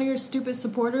not one of your stupid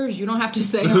supporters. You don't have to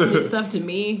say all this stuff to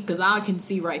me because I can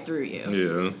see right through you.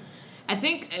 Yeah. I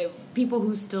think people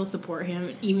who still support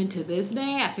him, even to this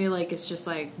day, I feel like it's just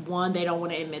like, one, they don't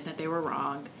want to admit that they were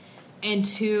wrong. And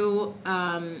two,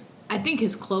 I think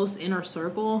his close inner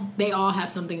circle, they all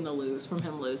have something to lose from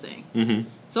him losing. Mm-hmm.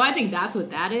 So I think that's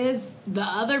what that is. The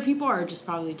other people are just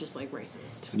probably just like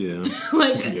racist. Yeah.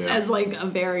 As like a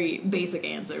very basic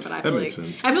answer, but I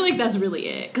feel like that's really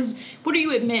it. Because what do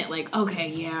you admit? Like, okay,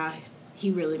 yeah,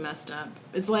 he really messed up.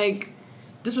 It's like,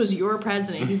 this was your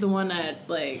president. He's the one that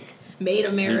like made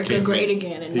America great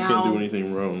again, and he now can't do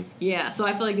anything wrong. Yeah, so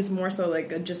I feel like it's more so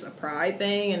like just a pride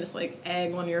thing, and it's like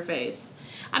egg on your face.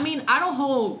 I mean, I don't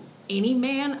hold any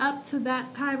man up to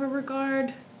that type of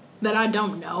regard that I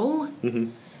don't know. Mm-hmm.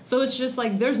 So it's just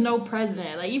like, there's no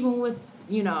president. Like, even with,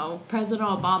 President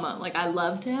Obama, like, I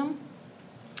loved him,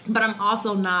 but I'm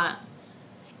also not,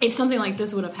 if something like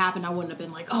this would have happened, I wouldn't have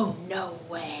been like, oh, no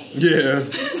way. Yeah.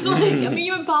 It's like, I mean,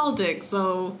 you're in politics,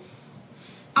 so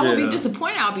I won't be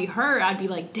disappointed. I'll be hurt. I'd be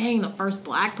like, dang, the first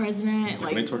black president.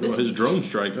 Like, when they talk about his drone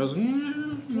strike, I was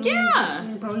like,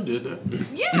 yeah. He probably did that.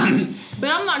 Yeah. But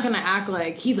I'm not going to act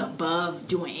like he's above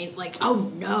doing it. Like,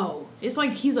 oh, no. It's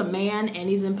like he's a man and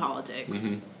he's in politics.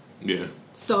 Mm-hmm. Yeah.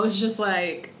 So it's just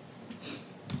like,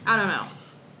 I don't know.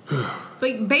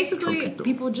 But basically,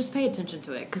 people just pay attention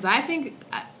to it. Because I think,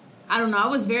 I don't know, I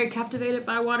was very captivated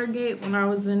by Watergate when I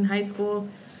was in high school.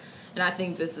 And I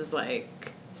think this is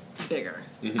like bigger.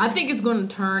 Mm-hmm. I think it's going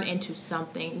to turn into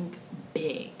something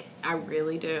big. I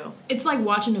really do. It's like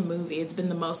watching a movie. It's been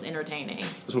the most entertaining.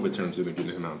 Let's hope it turns into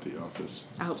getting him out of the office.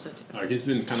 I hope so too. Like, it's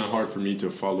been kind of hard for me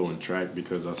to follow and track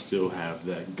because I still have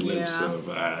that glimpse of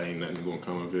ain't nothing going to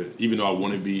come of it. Even though I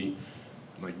want to be,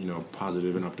 like,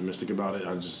 positive and optimistic about it,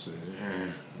 I just say, he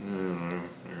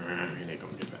ain't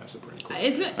going to get past Supreme Court.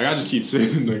 I just keep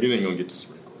saying, like, it ain't going to get to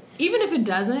Supreme Court. Even if it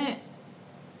doesn't,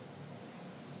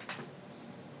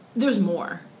 there's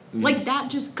more. Mm-hmm. Like, that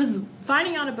just, because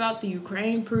finding out about the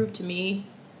Ukraine proved to me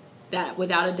that,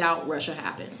 without a doubt, Russia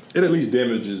happened. It at least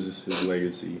damages his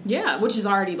legacy. Yeah, which is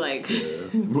already, like,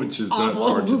 which is awful.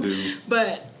 Not hard to do.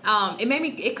 But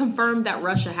it confirmed that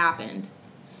Russia happened.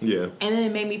 Yeah. And then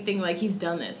it made me think, like, he's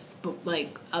done this, but,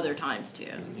 like, other times, too.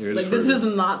 Like, this is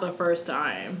not the first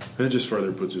time. It just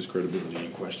further puts his credibility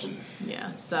in question.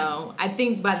 Yeah, so I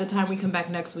think by the time we come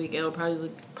back next week, it'll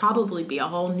probably be a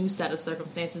whole new set of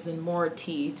circumstances and more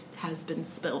tea has been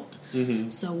spilt. Mm-hmm.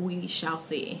 So we shall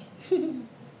see.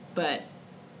 But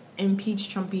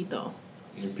impeach Trumpito.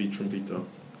 Impeach Trumpito.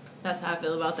 That's how I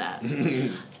feel about that.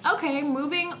 Okay,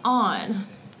 moving on.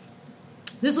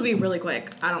 This will be really quick.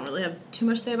 I don't really have too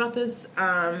much to say about this.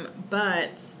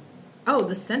 But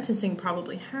the sentencing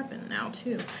probably happened now,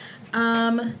 too.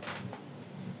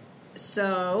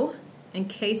 So, in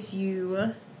case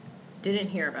you didn't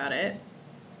hear about it.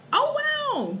 Oh,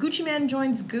 wow! Gucci Mane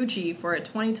joins Gucci for a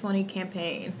 2020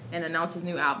 campaign and announces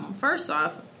new album. First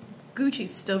off,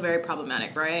 Gucci's still very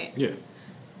problematic, right? Yeah.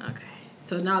 Okay.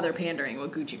 So now they're pandering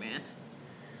with Gucci Mane.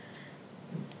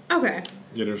 Okay.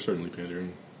 Yeah, they're certainly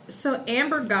pandering. So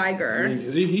Amber Geiger... I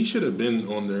mean, he should have been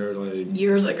on there, like...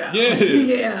 years ago. Yeah.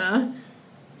 Yeah.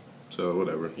 So,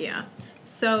 whatever. Yeah.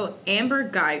 So Amber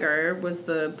Geiger was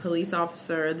the police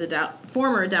officer,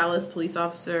 former Dallas police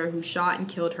officer who shot and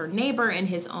killed her neighbor in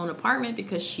his own apartment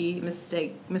because she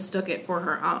mistook it for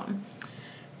her own.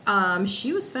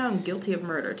 She was found guilty of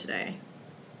murder today.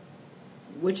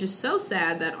 Which is so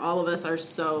sad that all of us are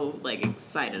so, like,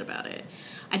 excited about it.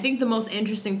 I think the most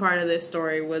interesting part of this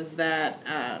story was that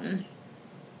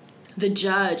the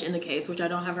judge in the case, which I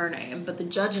don't have her name, but the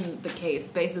judge in the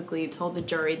case basically told the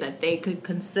jury that they could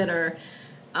consider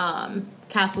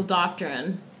Castle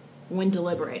Doctrine when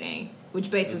deliberating, which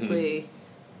basically...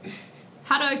 Mm-hmm.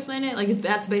 How do I explain it? Like,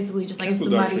 that's basically just like Castle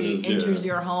if somebody enters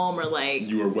your home or, like...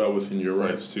 You are well within your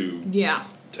rights to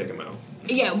take them out.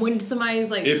 Yeah, when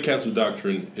somebody's like... If Castle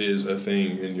Doctrine is a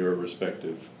thing in your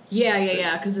respective...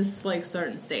 Yeah, because it's like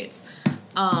certain states.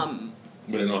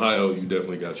 But in Ohio, you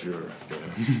definitely got your...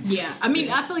 Yeah, I mean,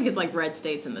 I feel like it's like red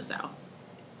states in the South.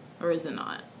 Or is it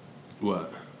not?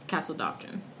 What? Castle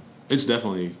Doctrine. It's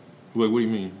definitely... What do you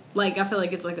mean? Like, I feel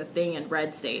like it's like a thing in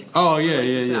red states. Oh,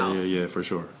 yeah, for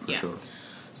sure. Sure.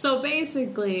 So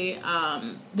basically,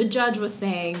 the judge was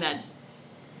saying that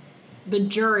the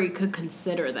jury could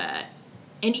consider that.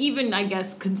 And even, I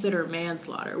guess, consider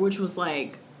manslaughter, which was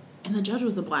like... And the judge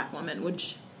was a black woman,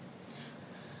 which...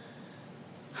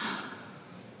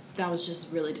 that was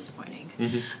just really disappointing.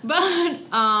 Mm-hmm. But,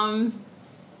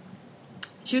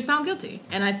 she was found guilty.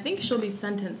 And I think she'll be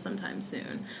sentenced sometime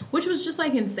soon, which was just,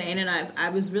 like, insane. And I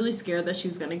was really scared that she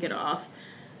was going to get off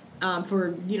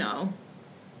for, you know,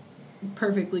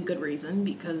 perfectly good reason,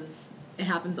 because it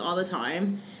happens all the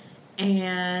time.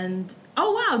 And,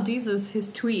 oh, wow,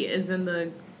 his tweet is in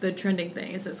the trending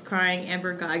thing. It says, crying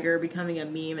Amber Geiger becoming a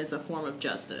meme is a form of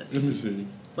justice. Let me see.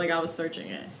 Like, I was searching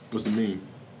it. What's the meme?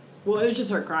 Well, it was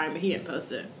just her crying, but he didn't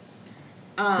post it.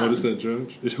 What is that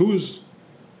judge?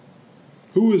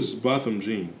 Who is Botham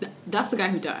Jean? That's the guy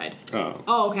who died.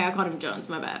 Oh, okay, I called him Jones.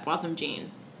 My bad. Botham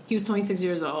Jean. He was 26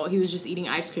 years old. He was just eating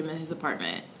ice cream in his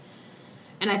apartment.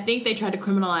 And I think they tried to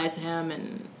criminalize him,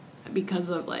 and because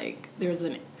of, like,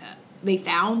 they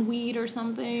found weed or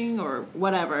something, or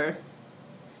whatever.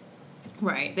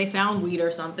 Right. They found weed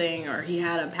or something, or he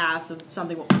had a past of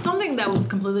something that was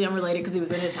completely unrelated because he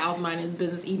was in his house minding his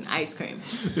business eating ice cream.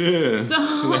 Yeah. So,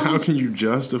 like, how can you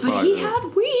justify but he had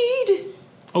weed.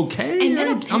 Okay, and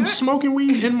then I'm smoking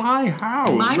weed in my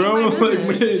house, bro. Like,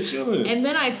 man, chilling. And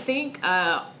then I think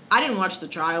I didn't watch the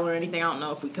trial or anything. I don't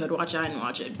know if we could watch it. I didn't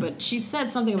watch it, but she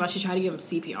said something about she tried to give him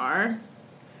CPR,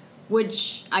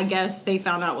 which I guess they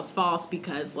found out was false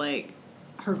because, like,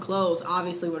 her clothes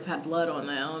obviously would have had blood on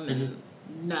them and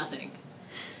nothing.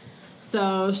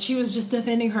 So she was just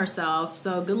defending herself.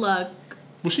 So good luck.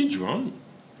 Was she drunk?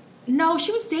 No,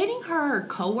 she was dating her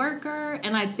coworker,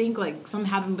 and I think, like, something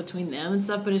happened between them and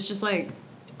stuff, but it's just, like,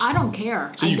 I don't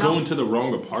care. So you go into the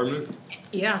wrong apartment?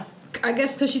 Yeah. I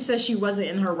guess because she says she wasn't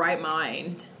in her right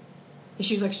mind. And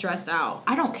she was, like, stressed out.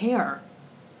 I don't care.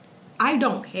 I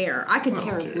don't care. I could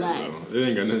care less. Bro. It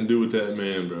ain't got nothing to do with that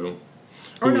man, bro.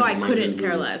 Or no, I couldn't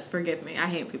care less. Forgive me. I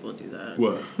hate people who do that.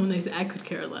 What? When they say, I could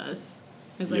care less.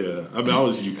 Like, yeah, I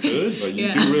mean, you could, but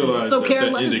you do realize so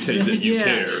that indicates that you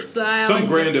care. So some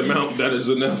grand amount, that is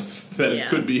enough that it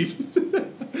could be.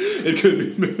 It could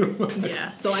be minimized.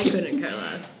 Yeah, so I couldn't care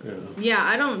less. Yeah,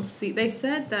 I don't see. They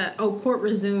said that, court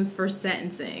resumes for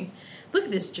sentencing. Look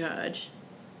at this judge.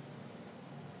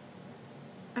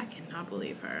 I cannot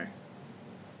believe her.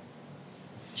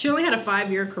 She only had a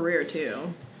 5-year career,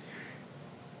 too.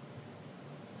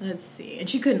 Let's see. And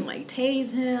she couldn't, like,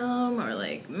 tase him or,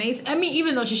 like, mace. I mean,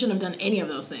 even though she shouldn't have done any of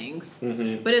those things.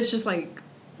 Mm-hmm. But it's just, like,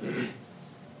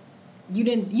 you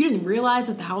didn't realize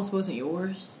that the house wasn't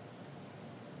yours.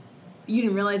 You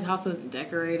didn't realize the house wasn't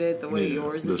decorated the way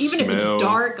yours is. Even smell. If it's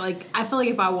dark, like, I feel like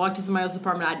if I walked to somebody else's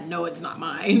apartment, I'd know it's not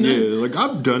mine. Yeah, like,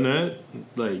 I've done that.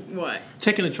 Like, what?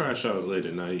 Taking the trash out late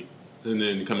at night and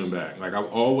then coming back. Like,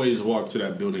 I've always walked to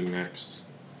that building next.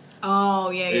 Oh,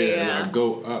 yeah. And I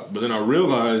go up, but then I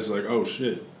realize, like, oh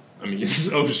shit. I mean,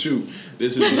 oh shoot,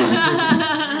 this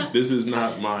is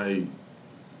not my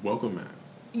welcome mat.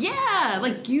 Yeah,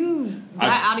 like you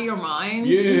got out of your mind.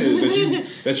 Yeah,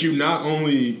 that you not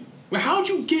only. Well, how'd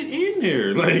you get in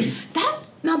there? Like that.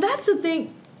 Now that's the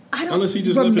thing. I don't. Unless he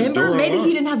just left his door maybe unlocked.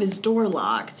 He didn't have his door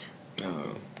locked.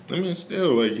 I mean,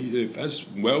 still, like, if that's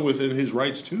well within his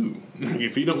rights too.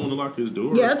 If he don't want to lock his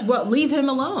door, yeah, that's what. Leave him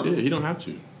alone. Yeah, he don't have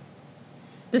to.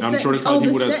 I'm sure there's probably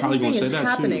people that probably going to say that too.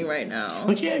 Happening right now.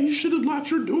 Like, yeah, you should have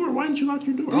locked your door. Why didn't you lock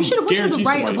your door? You should have went to the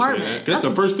right apartment. That's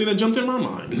the first thing that jumped in my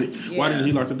mind. Why didn't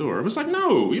he lock the door? It was like,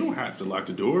 no, you don't have to lock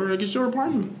the door. Like, it's your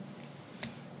apartment.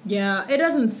 Yeah, it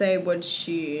doesn't say what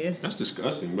she... That's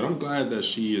disgusting, but I'm glad that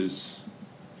she is...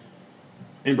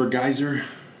 Amber Geiser.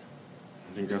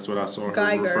 I think that's what I saw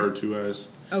her referred to as.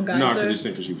 Oh, Geiser? No, I could just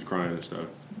think because she was crying and stuff.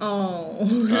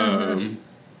 Oh.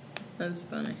 That's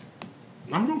funny.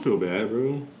 I don't feel bad,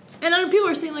 bro. And other people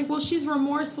are saying, like, well, she's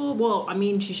remorseful. Well, I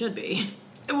mean, she should be.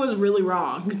 It was really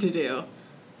wrong to do.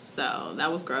 So,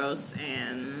 that was gross.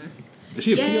 And... Is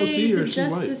she a POC or is she white?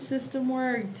 The justice system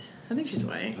worked. I think she's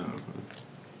white. Oh, okay.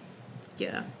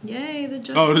 Yeah. Yay, the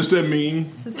justice... Oh, does that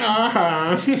mean? That's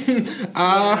what you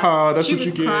get. She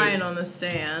was crying on the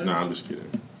stand. Nah, I'm just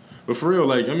kidding. But for real,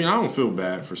 like, I mean, I don't feel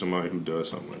bad for somebody who does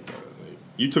something like that. Like,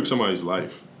 you took somebody's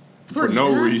life. For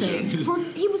no reason.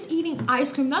 He was eating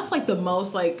ice cream. That's like the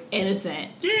most like innocent.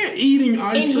 Yeah, eating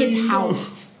ice cream in his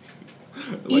house.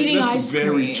 Like, eating that's ice cream.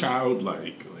 Very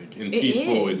childlike, like and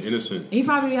peaceful and innocent. He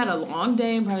probably had a long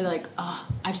day and probably like, oh,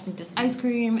 I just need this ice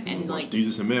cream and like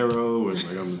Jesus and Mero and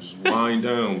like I'm just lying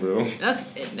down, bro.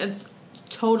 That's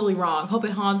totally wrong. Hope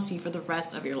it haunts you for the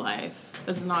rest of your life.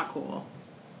 That's not cool.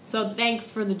 So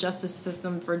thanks for the justice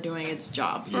system for doing its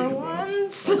job for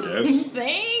once.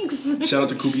 Thanks. Shout out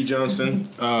to Kookie Johnson.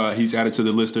 He's added to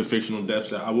the list of fictional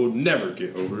deaths that I will never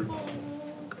get over. Oh,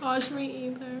 gosh, me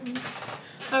either.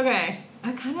 Okay.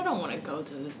 I kind of don't want to go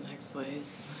to this next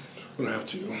place. But I have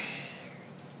to.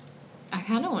 I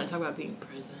kind of want to talk about being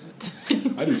present.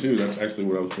 I do too. That's actually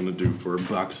what I was going to do for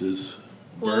Box's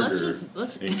Burger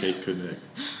let's in Case Connect.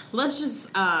 let's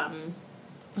just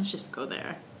go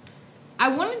there. I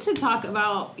wanted to talk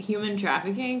about human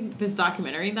trafficking, this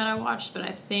documentary that I watched, but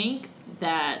I think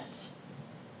that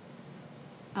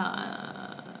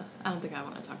I don't think I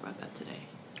want to talk about that today.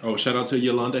 Oh, shout out to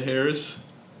Yolanda Harris,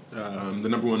 the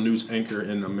 #1 news anchor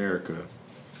in America.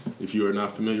 If you are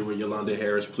not familiar with Yolanda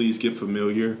Harris, please get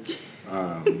familiar.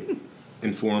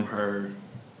 Inform her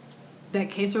that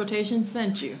Case Rotation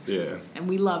sent you. Yeah. And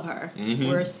we love her. Mm-hmm.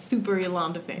 We're super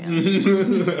Yolanda fans.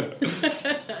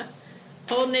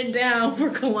 Holding it down for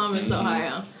Columbus,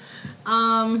 Ohio.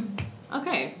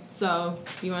 Okay, so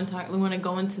we want to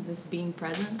go into this being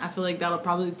present. I feel like that'll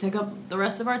probably take up the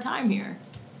rest of our time here.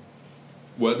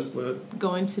 What?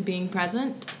 Go into being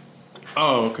present.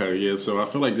 Oh, okay, yeah. So I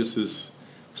feel like this is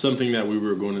something that we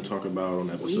were going to talk about on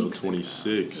episode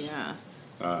 26. Yeah.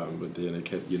 But then it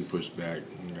kept getting pushed back.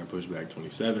 It got pushed back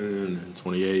 27 and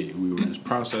 28. We were just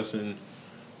processing.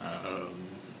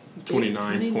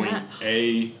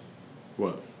 29.A.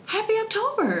 What? Happy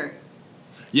October.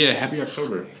 Yeah, happy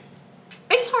October.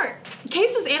 It's hard.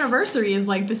 Case's anniversary is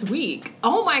like this week.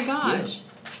 Oh my gosh.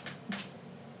 Yeah.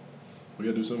 We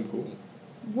gotta do something cool.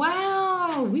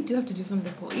 Wow, we do have to do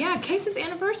something cool. Yeah, Case's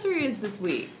anniversary is this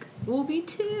week. We'll be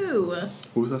 2.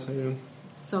 Who was that saying?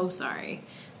 So sorry.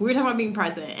 We were talking about being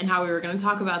present and how we were going to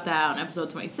talk about that on episode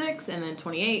 26, and then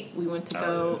 28 we went to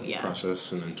go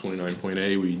process, and then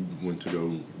 29.A we went to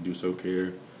go do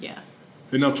self-care. Yeah.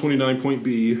 And now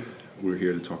 29.B, we're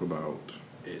here to talk about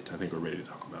it. I think we're ready to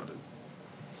talk about it.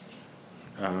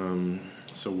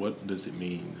 So what does it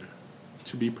mean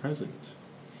to be present?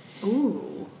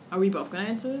 Ooh. Are we both going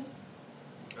to answer this?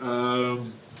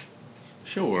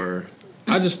 Sure.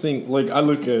 I just think, I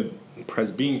look at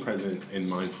being present and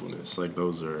mindfulness,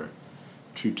 those are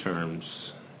two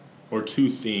terms or two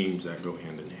themes that go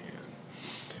hand in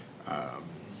hand.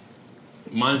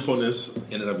 Mindfulness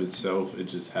in and of itself, it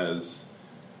just has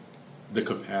the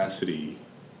capacity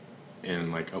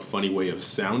and a funny way of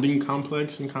sounding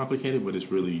complex and complicated, but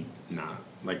it's really not.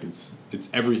 It's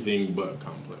everything but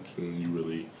complex when you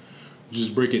really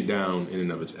just break it down in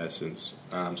and of its essence.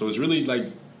 So it's really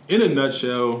in a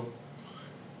nutshell,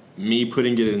 me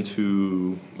putting it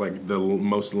into the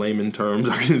most layman terms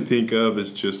I can think of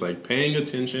is just paying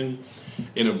attention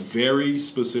in a very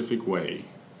specific way,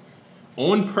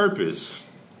 on purpose,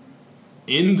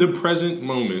 in the present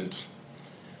moment,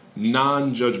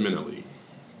 non-judgmentally.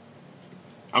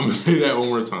 I'm gonna say that one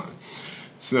more time.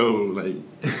 So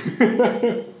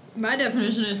my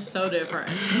definition is so different.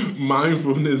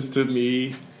 Mindfulness to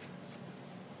me,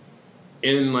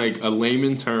 in a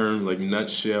layman term,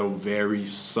 nutshell, very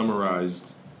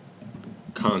summarized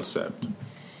concept,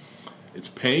 it's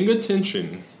paying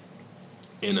attention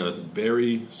in a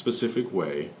very specific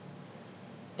way,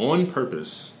 on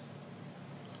purpose,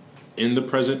 in the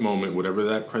present moment, whatever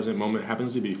that present moment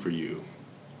happens to be for you,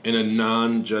 in a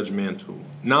non-judgmental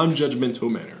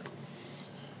manner.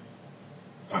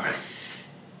 All right.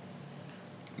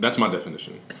 That's my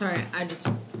definition. Sorry, I just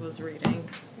was reading.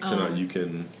 So now you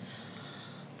can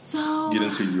get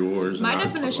into yours. My and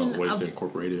definition talk about ways to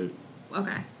incorporate it.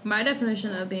 Okay, my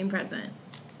definition of being present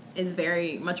is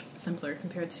very much simpler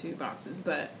compared to Box's,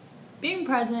 but being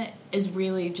present is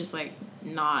really just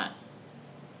not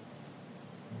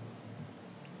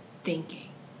thinking.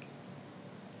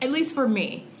 At least for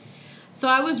me. So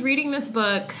I was reading this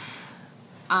book,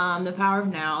 The Power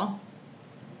of Now,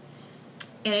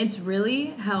 and it's really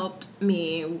helped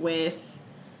me with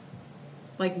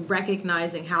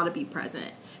recognizing how to be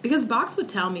present. Because Box would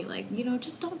tell me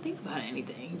just don't think about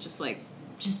anything.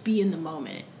 Just be in the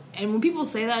moment. And when people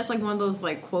say that, it's one of those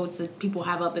quotes that people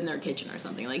have up in their kitchen or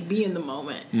something, be in the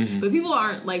moment. Mm-hmm. But people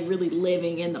aren't really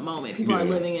living in the moment. People are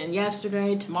living in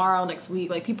yesterday, tomorrow, next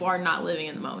week. People are not living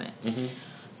in the moment. Mm-hmm.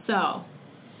 So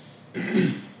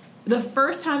the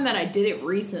first time that I did it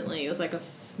recently, it was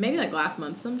maybe last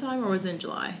month sometime, or was it in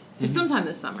July? Mm-hmm. It's sometime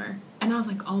this summer. And I was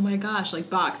oh my gosh,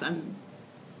 Box, I'm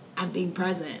being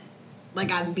present.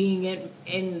 I'm being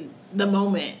in the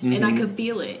moment. Mm-hmm. And I could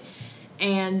feel it.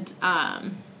 And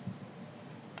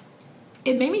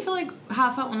it made me feel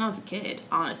how I felt when I was a kid,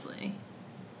 honestly.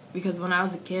 Because when I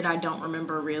was a kid, I don't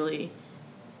remember really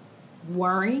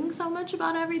worrying so much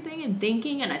about everything and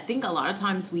thinking. And I think a lot of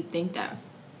times we think that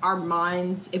our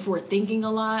minds, if we're thinking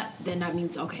a lot, then that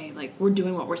means, okay, we're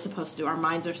doing what we're supposed to do. Our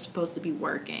minds are supposed to be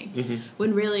working. Mm-hmm.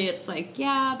 When really it's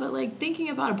yeah, but thinking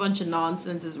about a bunch of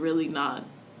nonsense is really not,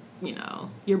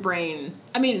 your brain.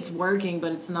 I mean, it's working,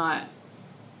 but it's not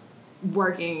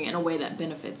working in a way that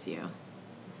benefits you.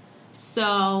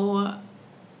 So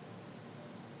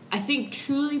I think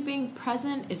truly being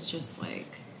present is just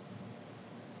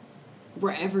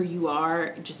wherever you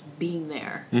are, just being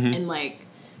there. Mm-hmm. And, like,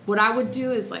 what I would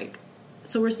do is, like,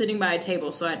 so we're sitting by a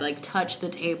table, so I'd, like, touch the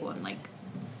table and, like,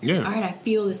 yeah. All right, I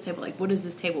feel this table. Like, what does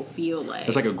this table feel like?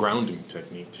 It's like a grounding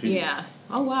technique, too. Yeah.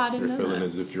 Oh, wow, I didn't know that. You're feeling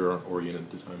as if you're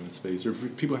oriented to time and space. Or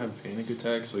if people have panic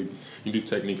attacks, like, you do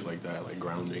technique like that, like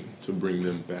grounding, to bring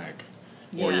them back,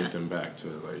 orient them back to,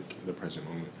 like, the present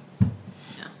moment.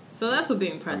 Yeah. So that's what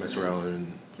being present is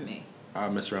to me. I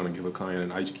mess around and give a client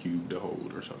an ice cube to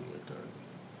hold or something like that.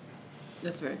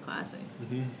 That's very classy.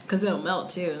 Because it'll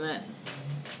melt, too, and that...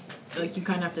 Like, you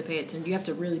kind of have to pay attention. You have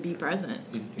to really be present.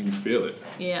 You feel it.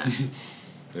 Yeah.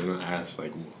 And I ask,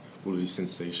 like, what are these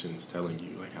sensations telling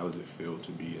you? Like, how does it feel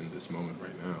to be in this moment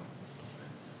right now?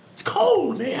 It's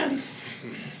cold, man.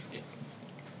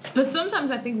 But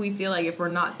sometimes I think we feel like if we're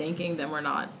not thinking, then we're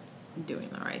not doing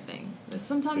the right thing. But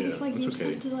sometimes it's like you just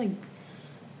have to, like,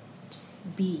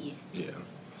 just be. Yeah.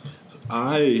 So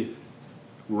I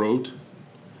wrote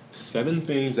 7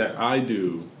 things that I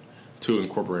do to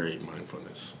incorporate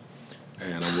mindfulness.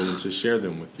 And I'm willing to share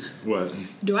them with you. What?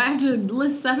 Do I have to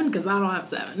list 7? Because I don't have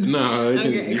 7. No.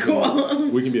 Okay, cool.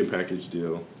 We can be a package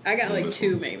deal. I got like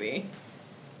 2 maybe.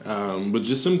 But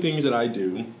just some things that I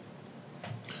do.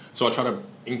 So I try to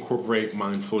incorporate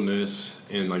mindfulness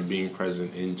and like being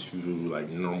present into like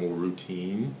normal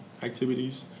routine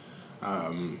activities.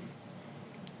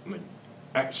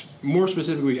 More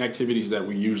specifically, activities that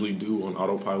we usually do on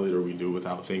autopilot or we do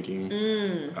without thinking.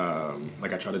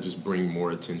 Like I try to just bring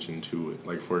more attention to it.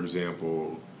 Like, for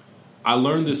example, I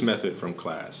learned this method from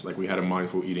class. Like, we had a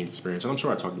mindful eating experience. And I'm sure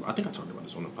I think I talked about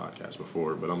this on the podcast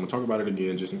before, but I'm going to talk about it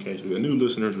again just in case we have new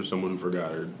listeners or someone who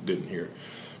forgot or didn't hear.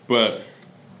 But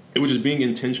it was just being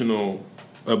intentional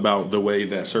about the way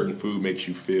that certain food makes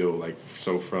you feel. Like,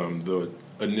 so from the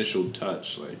initial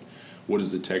touch, like, what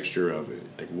is the texture of it?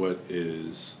 Like, what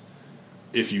is,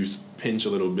 if you pinch a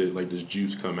little bit, like, does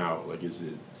juice come out? Like, is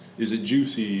it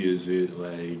juicy? Is it,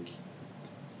 like,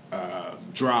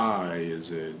 dry? Is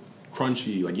it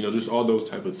crunchy? Like, just all those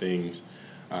type of things.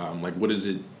 Like, what does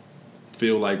it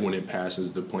feel like when it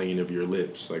passes the plane of your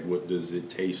lips? Like, what does it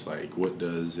taste like? What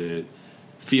does it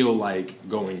feel like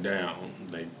going down?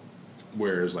 Like,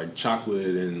 whereas like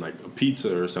chocolate and like a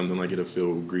pizza or something, like it'll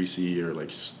feel greasy or like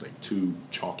too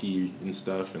chalky and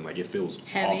stuff, and like it feels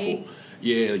heavy. Awful.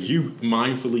 Yeah, like you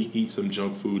mindfully eat some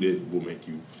junk food, it will make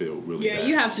you feel really bad. Yeah,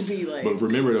 you have to be like. But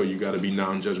remember though, you got to be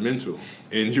non-judgmental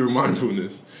in your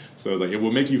mindfulness. So like it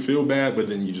will make you feel bad, but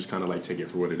then you just kind of like take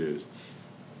it for what it is.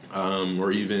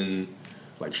 Or even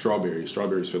like strawberries.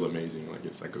 Strawberries feel amazing. Like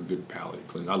it's like a good palate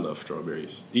cleanse. I love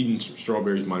strawberries. Eating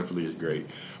strawberries mindfully is great.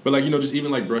 But like, just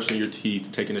even like brushing your teeth,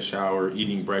 taking a shower,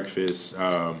 eating breakfast,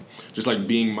 just like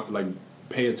being like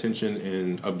pay attention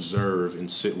and observe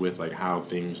and sit with like how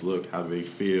things look, how they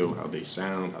feel, how they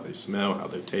sound, how they smell, how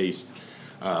they taste.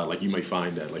 Like you may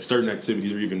find that like certain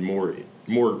activities are even more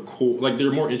cool. Like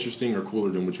they're more interesting or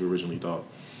cooler than what you originally thought.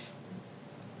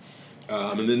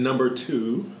 And then number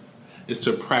 2 is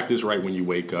to practice right when you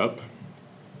wake up.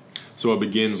 So it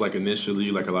begins like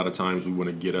initially, like a lot of times we want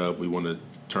to get up, we want to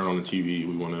turn on the TV,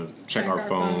 we want to check our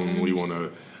phone, we want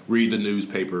to read the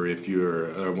newspaper if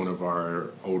you're one of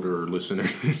our older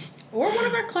listeners. Or one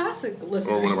of our classic listeners.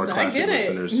 Or one of our classic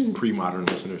listeners, pre-modern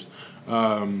listeners.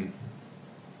 But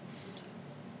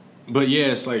yeah,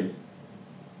 it's like,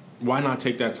 why not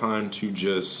take that time to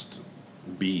just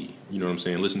be? You know what I'm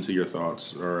saying? Listen to your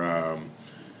thoughts, or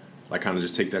like kind of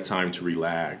just take that time to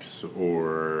relax,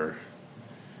 or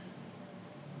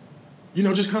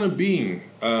just kind of being.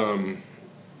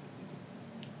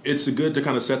 It's good to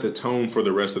kind of set the tone for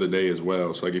the rest of the day as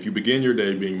well. So like if you begin your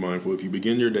day being mindful, if you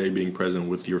begin your day being present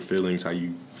with your feelings, how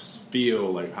you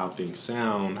feel, like how things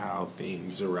sound, how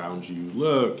things around you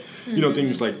look,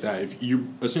 things like that. If you're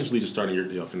essentially just starting your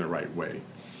day off in the right way.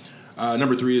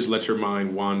 Number 3 is let your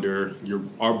mind wander.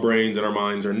 Our brains and our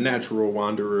minds are natural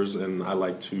wanderers, and I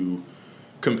like to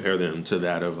compare them to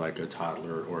that of like a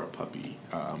toddler or a puppy.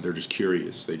 They're just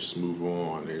curious. They just move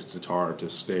on. It's hard to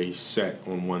stay set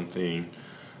on one thing.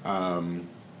 Let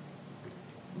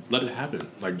it happen.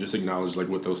 Like just acknowledge like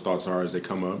what those thoughts are as they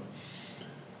come up.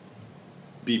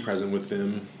 Be present with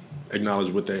them.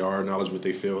 Acknowledge what they are. Acknowledge what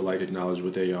they feel like. Acknowledge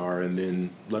what they are, and then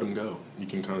let them go. You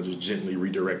can kind of just gently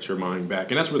redirect your mind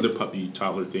back, and that's where the puppy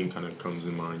toddler thing kind of comes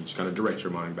in mind. You just kind of direct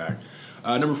your mind back.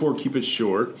 Number 4, keep it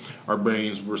short. Our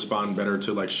brains respond better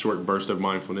to like short bursts of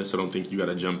mindfulness. I don't think you got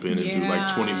to jump in and do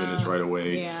like 20 minutes right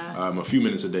away. Yeah. A few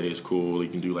minutes a day is cool. You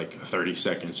can do like 30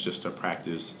 seconds just to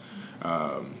practice.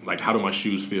 Like how do my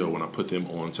shoes feel when I put them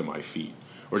onto my feet?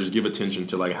 Or just give attention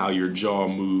to like how your jaw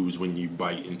moves when you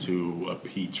bite into a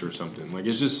peach or something. Like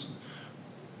it's just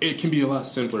it can be a lot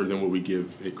simpler than what we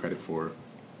give it credit for.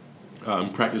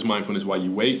 Practice mindfulness while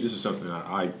you wait. This is something that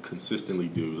I consistently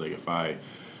do. Like if I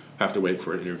have to wait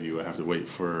for an interview, I have to wait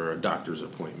for a doctor's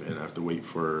appointment, I have to wait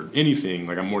for anything,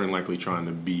 like I'm more than likely trying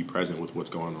to be present with what's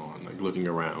going on, like looking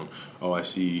around. Oh, I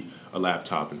see a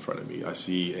laptop in front of me. I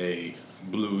see a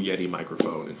Blue Yeti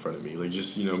microphone in front of me. Like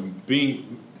just,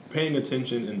 paying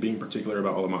attention and being particular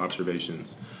about all of my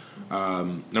observations.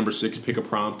 Number 6, pick a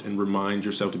prompt and remind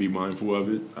yourself to be mindful of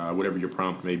it. Whatever your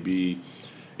prompt may be,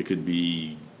 it could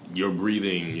be your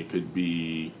breathing, it could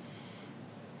be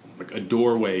like a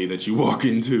doorway that you walk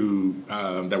into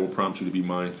that will prompt you to be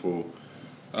mindful.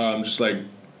 Just like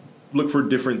look for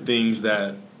different things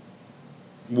that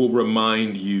will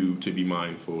remind you to be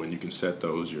mindful, and you can set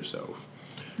those yourself.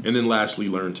 And then lastly,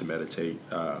 learn to meditate.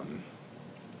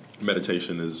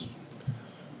 Meditation is,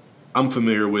 I'm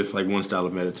familiar with like one style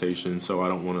of meditation, so I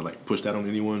don't want to like push that on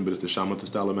anyone, but it's the Shamatha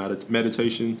style of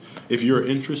meditation. If you're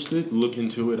interested, look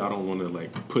into it. I don't want to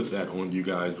like put that on you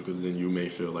guys, because then you may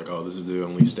feel like, oh, this is the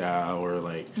only style, or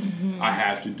like I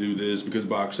have to do this because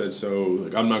Bach said so.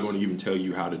 Like I'm not going to even tell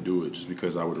you how to do it, just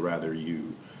because I'd rather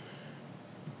you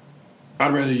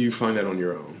find that on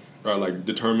your own, or like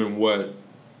determine what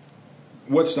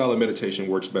style of meditation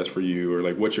works best for you, or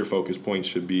like what your focus points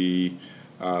should be.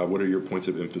 What are your points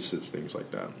of emphasis, things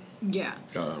like that. Yeah.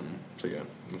 So yeah,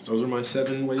 those are my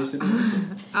 7 ways to do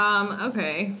it.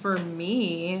 Okay, for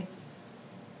me,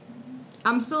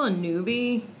 I'm still a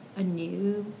noob.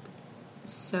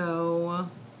 So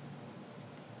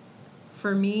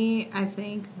for me, I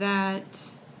think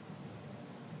that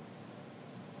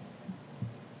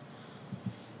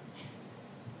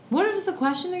what is the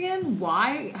question again?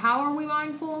 Why? How are we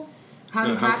mindful?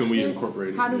 How can we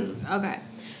incorporate it? Okay.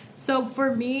 So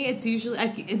for me, it's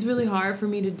really hard for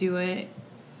me to do it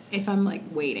if I'm like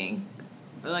waiting.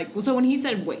 Like, so when he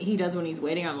said what he does when he's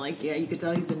waiting, I'm like, yeah, you could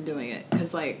tell he's been doing it,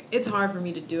 because like it's hard for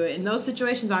me to do it in those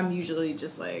situations. I'm usually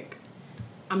just like,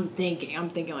 I'm thinking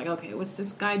like, okay, what's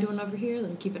this guy doing over here? Let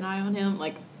me keep an eye on him.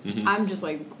 Like, I'm just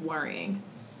like worrying.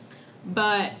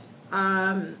 But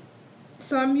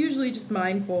so I'm usually just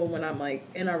mindful when I'm like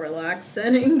in a relaxed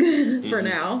setting for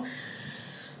now.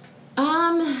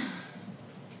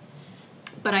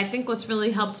 But I think what's really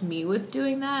helped me with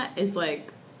doing that is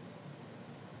like,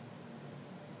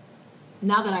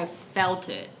 now that I've felt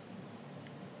it,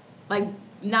 like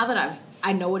now that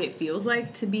I know what it feels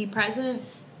like to be present,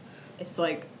 it's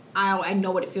like I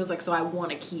know what it feels like, so I want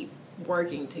to keep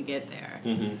working to get there.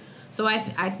 So I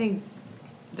think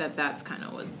that's kind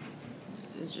of what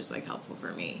is just like helpful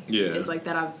for me. Yeah, it's like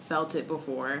that I've felt it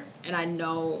before, and I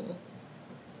know,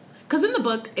 because in the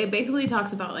book it basically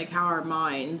talks about like how our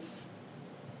minds,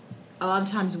 a lot of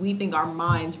times we think our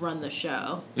minds run the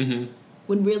show,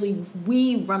 when really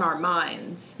we run our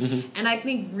minds. And I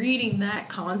think reading that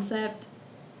concept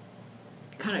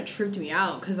kind of tripped me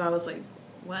out, because I was like,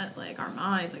 what? Like our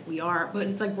minds, like we are, but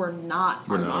it's like we're not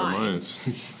our minds.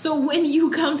 So when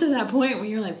you come to that point where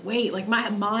you're like, wait, like my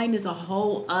mind is a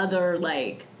whole other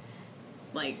like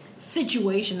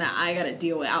situation that I got to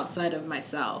deal with outside of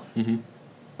myself.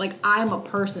 Like I'm a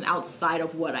person outside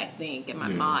of what I think in my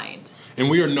mind. And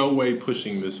we are no way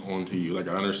pushing this onto you. Like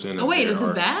I understand that. Oh wait, is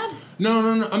this bad?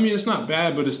 No. I mean, it's not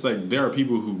bad, but it's like there are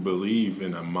people who believe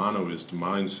in a monoist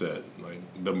mindset. Like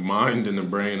the mind and the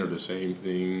brain are the same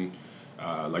thing.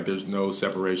 Like there's no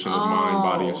separation of mind,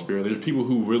 body, and spirit. There's people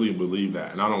who really believe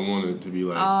that, and I don't want it to be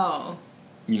like,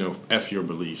 F your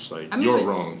beliefs. Like, I mean, you're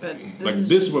wrong. But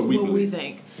this is what we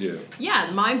think.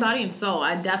 Yeah, mind, body, and soul.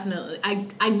 I definitely,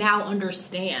 I now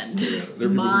understand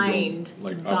mind,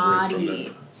 like,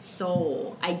 body,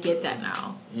 soul. I get that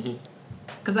now.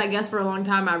 Because I guess for a long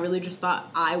time I really just thought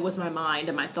I was my mind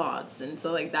and my thoughts, and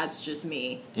so like that's just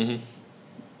me, and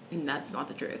that's not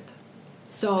the truth.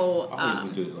 So I always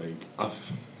looked at it like I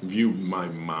view my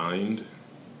mind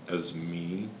as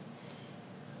me,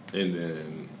 and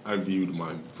then I viewed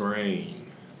my brain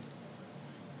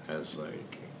as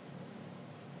like.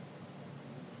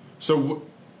 So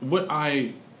what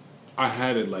I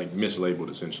had it like mislabeled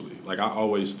essentially. Like I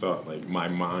always thought like my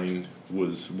mind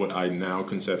was what I now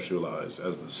conceptualize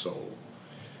as the soul,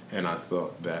 and I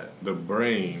thought that the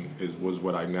brain was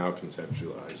what I now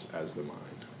conceptualize as the mind.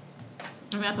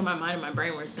 I mean, I thought my mind and my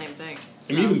brain were the same thing.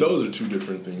 So. I mean, even those are two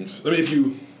different things. I mean,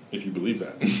 if you believe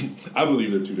that, I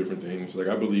believe they're two different things. Like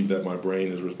I believe that my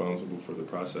brain is responsible for the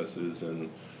processes and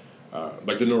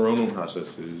like the neuronal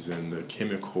processes and the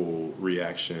chemical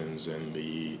reactions and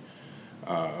the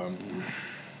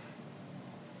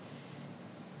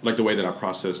like the way that I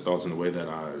process thoughts and the way that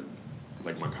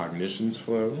like my cognitions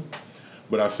flow.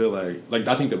 But I feel like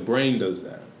I think the brain does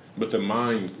that. but the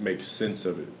mind makes sense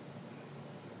of it.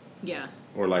 Yeah.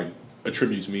 Or like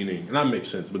attributes meaning. Not makes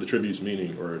sense, but attributes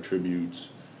meaning or attributes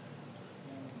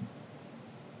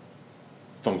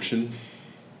function.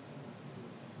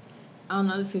 I don't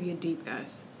know, this could get deep,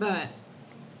 guys. But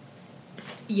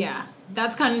yeah,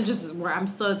 that's kind of just where I'm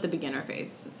still at the beginner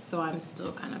phase. So I'm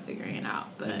still kind of figuring it out.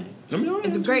 But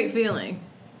it's a great feeling.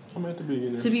 I'm at the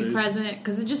beginner to be phase. present,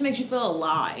 because it just makes you feel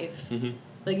alive. Mm-hmm.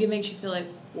 Like, it makes you feel like,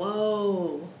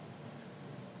 whoa.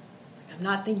 I'm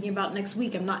not thinking about next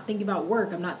week. I'm not thinking about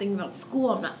work. I'm not thinking about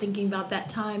school. I'm not thinking about that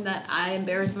time that I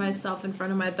embarrassed myself in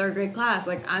front of my 3rd grade class.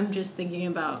 Like, I'm just thinking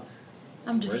about,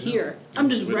 I'm just right here. I'm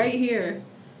just right here.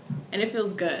 And it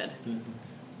feels good. Mm-hmm.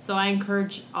 So I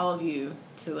encourage all of you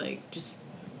to, like, just,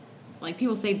 like,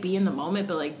 people say be in the moment,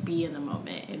 but, like, be in the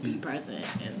moment and be present.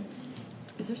 And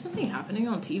is there something happening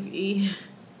on TV?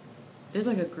 There's,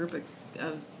 like, a group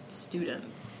of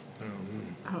students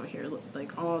out here,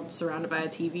 like, all surrounded by a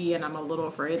TV, and I'm a little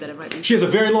afraid that it might be... She has a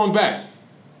very long back.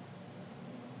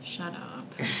 Shut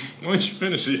up. Why don't you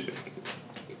finish it?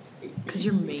 Because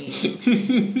you're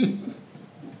mean.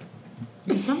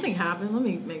 Did something happen? Let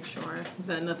me make sure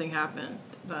that nothing happened.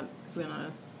 That is going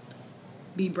to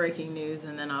be breaking news,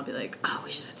 and then I'll be like, oh,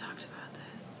 we should have talked about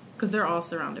this. Because they're all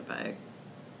surrounded by...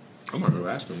 I'm going to go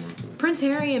ask them one thing. Prince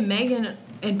Harry and Meghan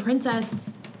and Princess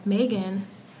Meghan,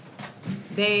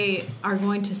 they are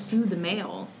going to sue the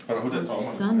Mail on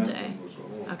Sunday.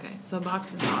 Okay, so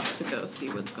Box is off to go see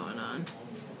what's going on.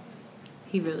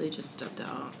 He really just stepped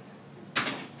out.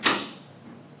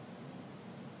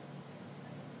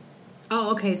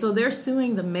 Oh, okay, so they're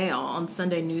suing the Mail on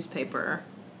Sunday newspaper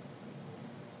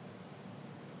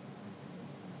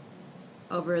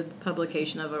over the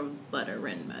publication of a letter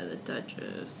written by the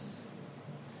Duchess.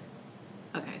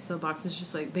 Okay, so Box is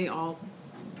just like, they all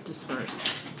dispersed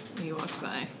when you walked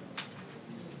by.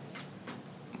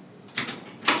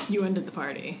 You ended the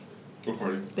party. What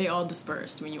party? They all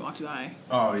dispersed when you walked by.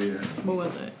 Oh, yeah. What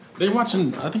was it?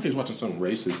 I think they was watching something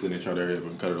racist, then they tried to hurry up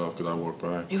and cut it off because I walked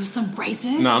by. It was some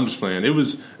racist? No, I'm just playing. It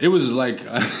was like...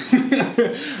 wow.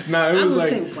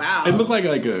 It looked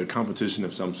like a competition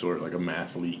of some sort, like a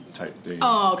mathlete type thing.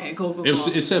 Oh, okay, cool.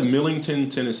 It said Millington,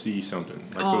 Tennessee something.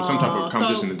 Like, so some type of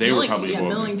competition that they were probably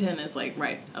involved in. Millington is like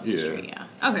right up the street, yeah.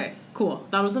 Okay, cool.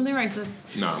 That was something racist.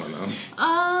 No.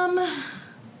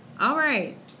 All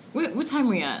right. What time are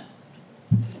we at?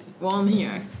 Well, I'm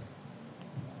here.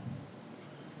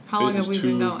 How long have we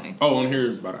been going? Oh, on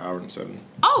here about 1 hour and 7.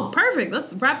 Oh, perfect.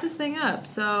 Let's wrap this thing up.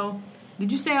 So,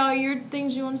 did you say all your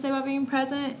things you want to say about being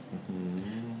present?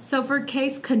 Mm-hmm. So, for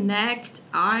Case Connect,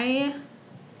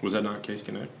 Was that not Case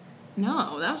Connect?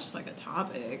 No, that was just like a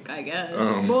topic, I guess.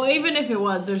 Well, even if it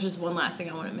was, there's just one last thing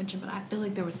I want to mention, but I feel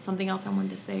like there was something else I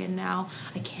wanted to say, and now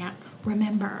I can't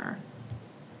remember.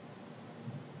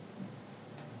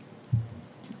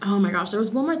 Oh my gosh, there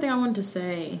was one more thing I wanted to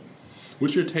say.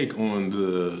 What's your take on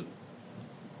the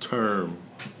term,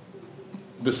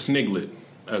 the sniglet,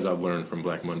 as I've learned from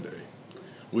Black Monday?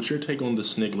 What's your take on the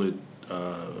sniglet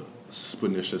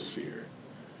spinosphere?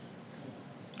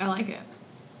 I like it.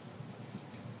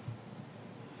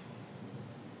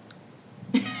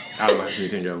 I don't have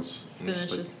anything else.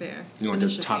 Spinosphere. You know,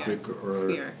 like a topic or...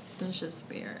 Sphere.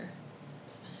 Spinosphere.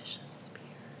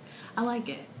 I like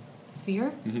it.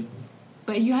 Sphere? Mm-hmm.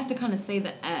 But you have to kind of say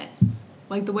the S.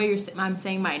 Like the way I'm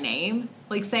saying my name.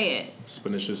 Like, say it.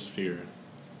 Spinosphere.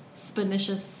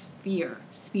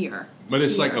 Sphere. But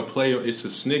it's like a play. It's a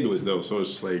sniglet, though. So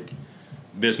it's like,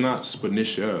 there's not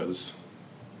spinicias.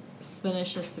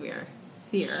 Sphere.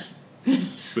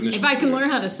 If I can learn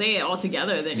how to say it all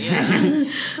together, then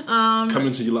yeah.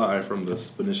 Coming to you live from the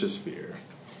Spinosphere.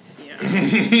 Yeah.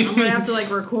 I'm going to have to, like,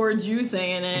 record you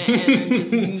saying it and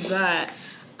just use that.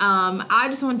 I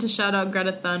just wanted to shout out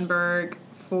Greta Thunberg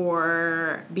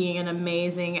for being an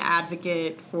amazing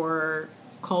advocate for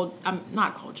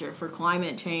for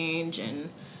climate change and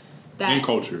that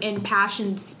culture,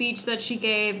 impassioned speech that she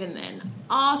gave, and then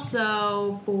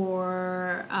also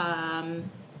for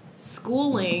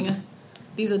schooling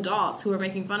these adults who were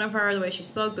making fun of her, the way she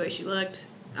spoke, the way she looked.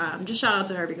 Just shout out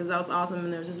to her because that was awesome.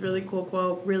 And there's this really cool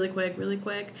quote, really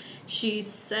quick. She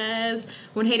says,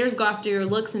 when haters go after your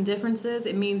looks and differences,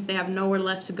 it means they have nowhere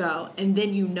left to go. And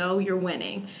then you know you're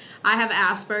winning. I have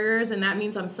Asperger's, and that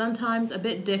means I'm sometimes a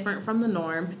bit different from the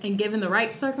norm. And given the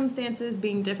right circumstances,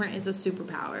 being different is a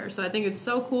superpower. So I think it's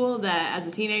so cool that as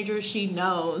a teenager, she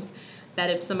knows that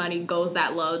if somebody goes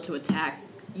that low to attack,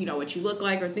 you know, what you look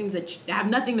like or things that have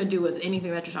nothing to do with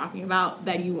anything that you're talking about,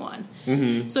 that you won.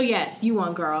 Mm-hmm. So yes, you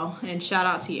won, girl, and shout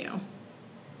out to you.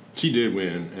 She did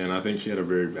win, and I think she had a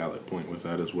very valid point with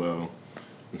that as well.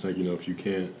 It's like, you know, if you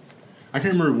can't, I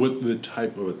can't remember what the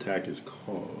type of attack is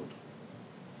called,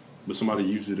 but somebody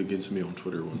used it against me on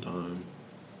Twitter one time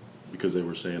because they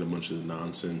were saying a bunch of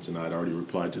nonsense, and I'd already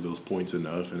replied to those points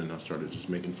enough, and then I started just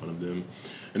making fun of them.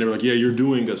 And they were like, yeah, you're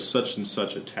doing a such and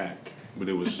such attack. But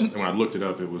it was, when I looked it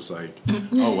up, it was like,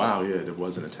 oh, wow, yeah, there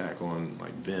was an attack on,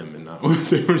 like, them and not what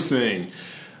they were saying.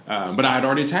 But I had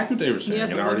already attacked what they were saying,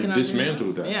 and I already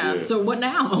dismantled that. Yeah, so what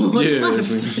now? What's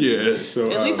left? Yeah.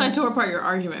 So, at least I tore apart your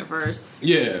argument first.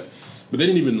 Yeah. But they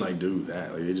didn't even, like, do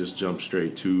that. Like, they just jumped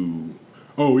straight to,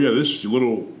 oh, yeah, this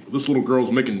little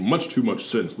girl's making much too much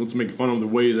sense. Let's make fun of the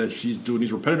way that she's doing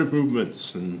these repetitive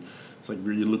movements. And it's like,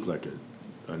 you look like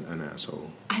an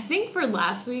asshole. I think for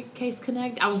last week, Case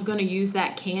Connect, I was going to use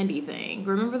that candy thing.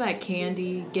 Remember that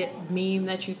candy meme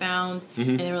that you found? Mm-hmm.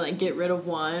 And they were like, get rid of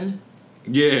one?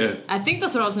 Yeah. I think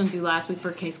that's what I was going to do last week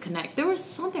for Case Connect. There was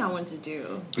something I wanted to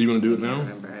do. Are you going to do it now? I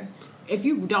remember. If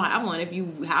you don't have one, if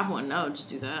you have one, no, just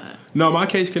do that. No, my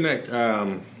Case Connect,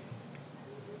 I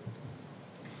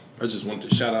just want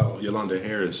to shout out Yolanda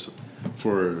Harris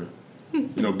for,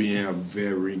 being a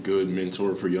very good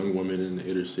mentor for young women in the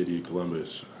inner city of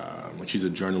Columbus. She's a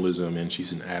journalism and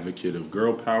she's an advocate of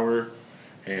girl power.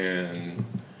 And,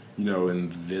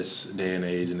 in this day and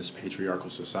age, in this patriarchal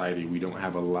society, we don't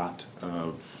have a lot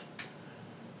of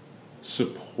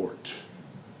support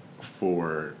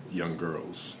for young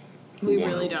girls. We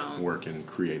really don't. Work in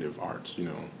creative arts,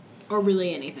 Or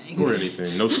really anything. Or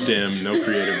anything. No STEM, no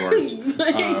creative arts.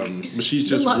 But she's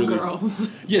just really...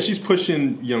 girls. Yeah, she's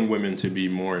pushing young women to be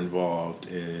more involved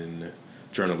in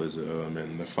journalism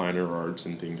and the finer arts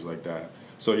and things like that.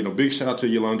 So, big shout out to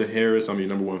Yolanda Harris. I'm your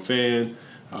number one fan.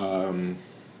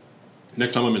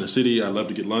 Next time I'm in the city, I'd love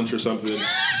to get lunch or something.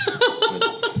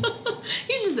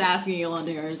 He's just asking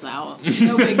Yolanda Harris out.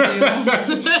 No big deal. Not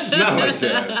like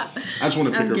that. I just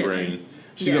want to pick her brain.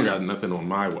 She don't got nothing on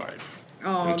my wife.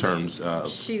 In terms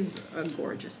of... She's a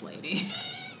gorgeous lady.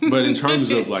 But in terms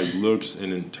of, looks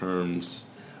and in terms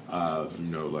of,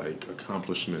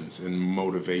 accomplishments and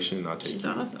motivation, I'll take you. She's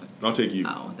awesome. I'll take you.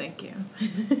 Oh, thank you.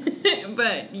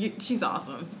 But she's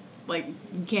awesome. You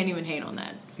can't even hate on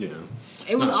that. Yeah.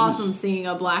 It was awesome seeing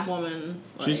a black woman.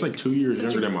 She's 2 years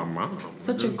younger than my mom.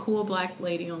 Such a cool black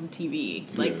lady on TV,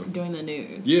 doing the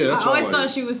news. Yeah, that's I always thought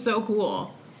she was so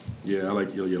cool. Yeah, I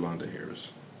like Yolanda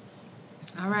Harris.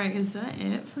 All right, is that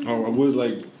it for you? Oh, I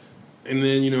would and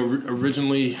then,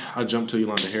 originally I jumped to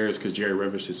Yolanda Harris because Jerry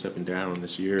Revish is stepping down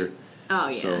this year. Oh,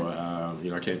 yeah. So,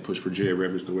 I can't push for Jerry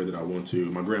Revish the way that I want to.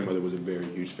 My grandmother was a very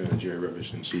huge fan of Jerry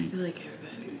Revish, and she... I feel like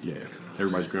everybody's... Yeah,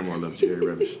 everybody's grandma loves Jerry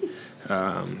Revish.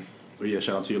 But yeah,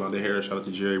 shout out to Yolanda Harris, shout out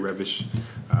to Jerry Revish,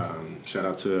 shout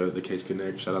out to the Case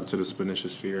Connect, shout out to the Spinacia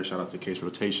Sphere, shout out to Case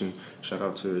Rotation, shout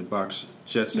out to Box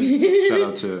Jetson, shout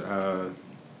out to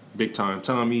Big Time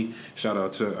Tommy, shout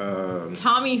out to...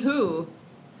 Tommy who?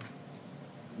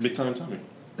 Big Time Tommy.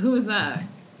 Who's that?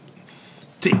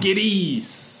 Take it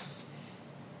easy.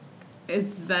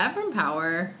 Is that from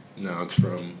Power? No, it's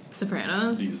from...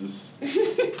 Sopranos? Jesus.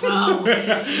 Oh.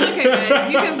 Okay,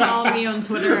 guys. You can follow me on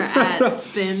Twitter at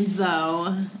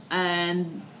Spinzo.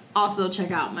 And also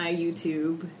check out my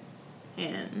YouTube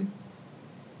and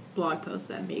blog post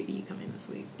that may be coming this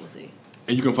week. We'll see.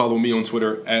 And you can follow me on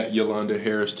Twitter at Yolanda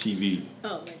Harris TV.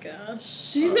 Oh my gosh.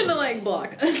 She's gonna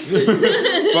block us.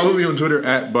 Follow me on Twitter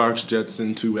at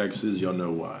BoxJetson, 2 X's. Y'all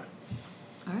know why.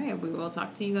 Alright, we will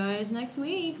talk to you guys next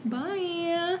week.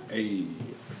 Bye. Hey.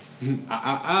 You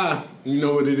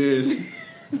know what it is.